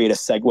not, create a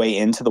segue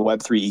into the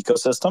Web3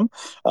 ecosystem.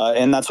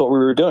 And that's what we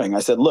were doing. I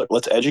said, look,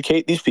 let's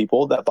educate these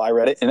people that buy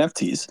Reddit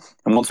NFTs.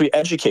 And once we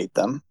educate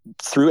them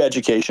through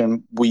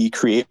education, we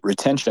create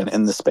retention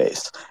in the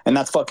space. And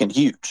that's fucking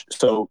huge.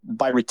 So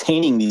by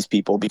retaining these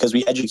people, because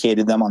we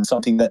educated them on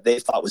something that they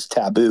thought was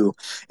taboo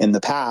in the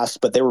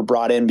past, but they were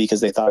brought in because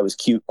they thought it was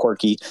cute,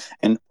 quirky,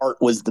 and art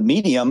was the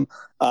medium,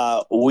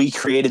 we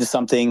created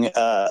something.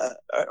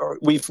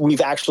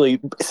 We've actually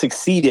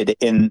succeeded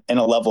in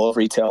a level of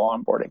retail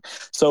onboarding.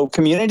 So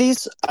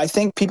communities, I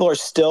think people are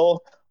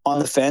still on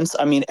the fence.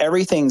 I mean,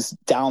 everything's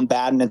down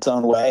bad in its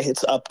own way.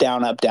 It's up,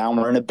 down, up, down.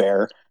 We're in a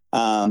bear.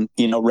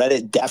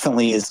 Reddit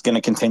definitely is going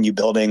to continue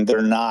building.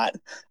 They're not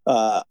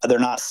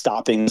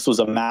stopping. This was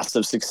a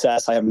massive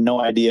success. I have no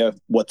idea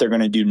what they're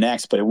going to do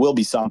next, but it will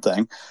be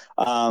something.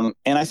 And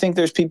I think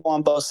there's people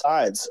on both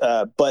sides.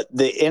 But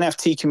the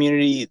NFT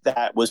community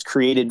that was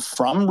created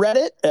from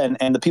Reddit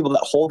and the people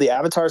that hold the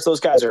avatars, those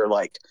guys are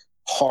like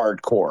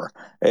hardcore.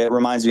 It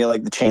reminds me of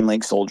like the chain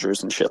link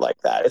soldiers and shit like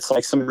that. It's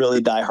like some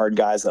really diehard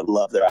guys that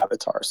love their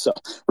avatars. So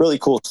really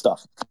cool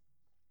stuff.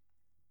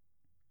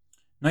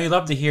 No, you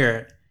love to hear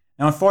it.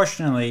 Now,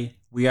 unfortunately,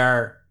 we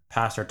are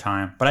past our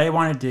time, but I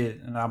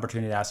wanted an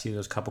opportunity to ask you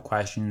those couple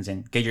questions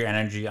and get your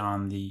energy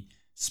on the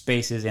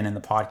spaces and in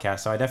the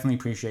podcast. So I definitely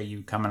appreciate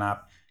you coming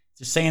up,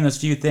 just saying those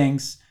few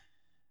things.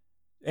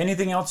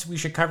 Anything else we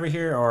should cover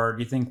here, or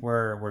do you think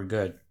we're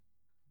good?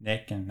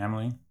 Nick and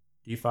Emily,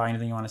 DeFi,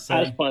 anything you want to say?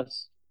 I just want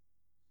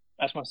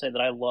to say that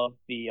I love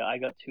I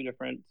got 2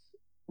 different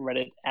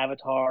Reddit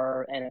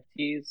avatar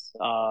NFTs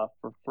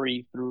for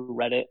free through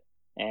Reddit,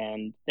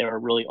 and they were a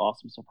really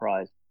awesome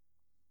surprise.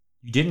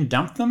 You didn't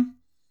dump them?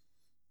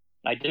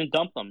 I didn't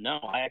dump them. No,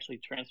 I actually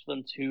transferred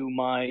them to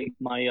my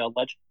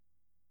ledger.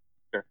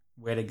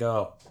 Way to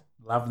go.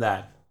 Love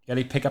that. You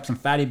gotta pick up some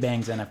fatty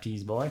bangs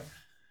NFTs, boy.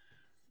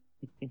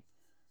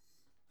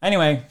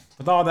 Anyway,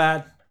 with all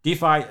that,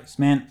 DeFi,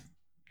 man,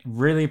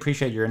 really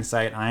appreciate your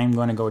insight. I'm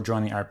going to go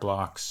join the Art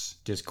Blocks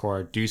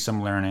Discord, do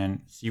some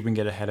learning, see if we can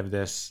get ahead of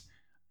this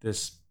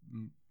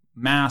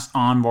mass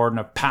onboarding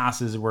of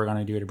passes we're going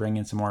to do to bring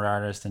in some more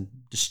artists and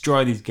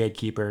destroy these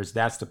gatekeepers.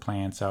 That's the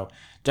plan. So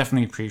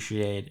definitely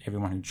appreciate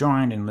everyone who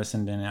joined and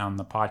listened in on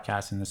the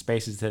podcast and the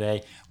spaces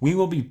today. We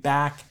will be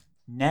back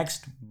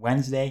next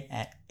Wednesday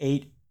at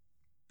 8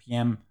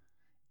 p.m.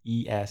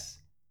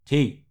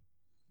 EST.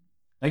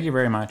 Thank you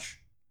very much.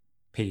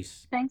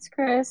 Peace. Thanks,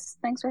 Chris.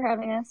 Thanks for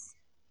having us.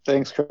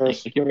 Thanks,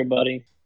 Chris. Thank you, everybody.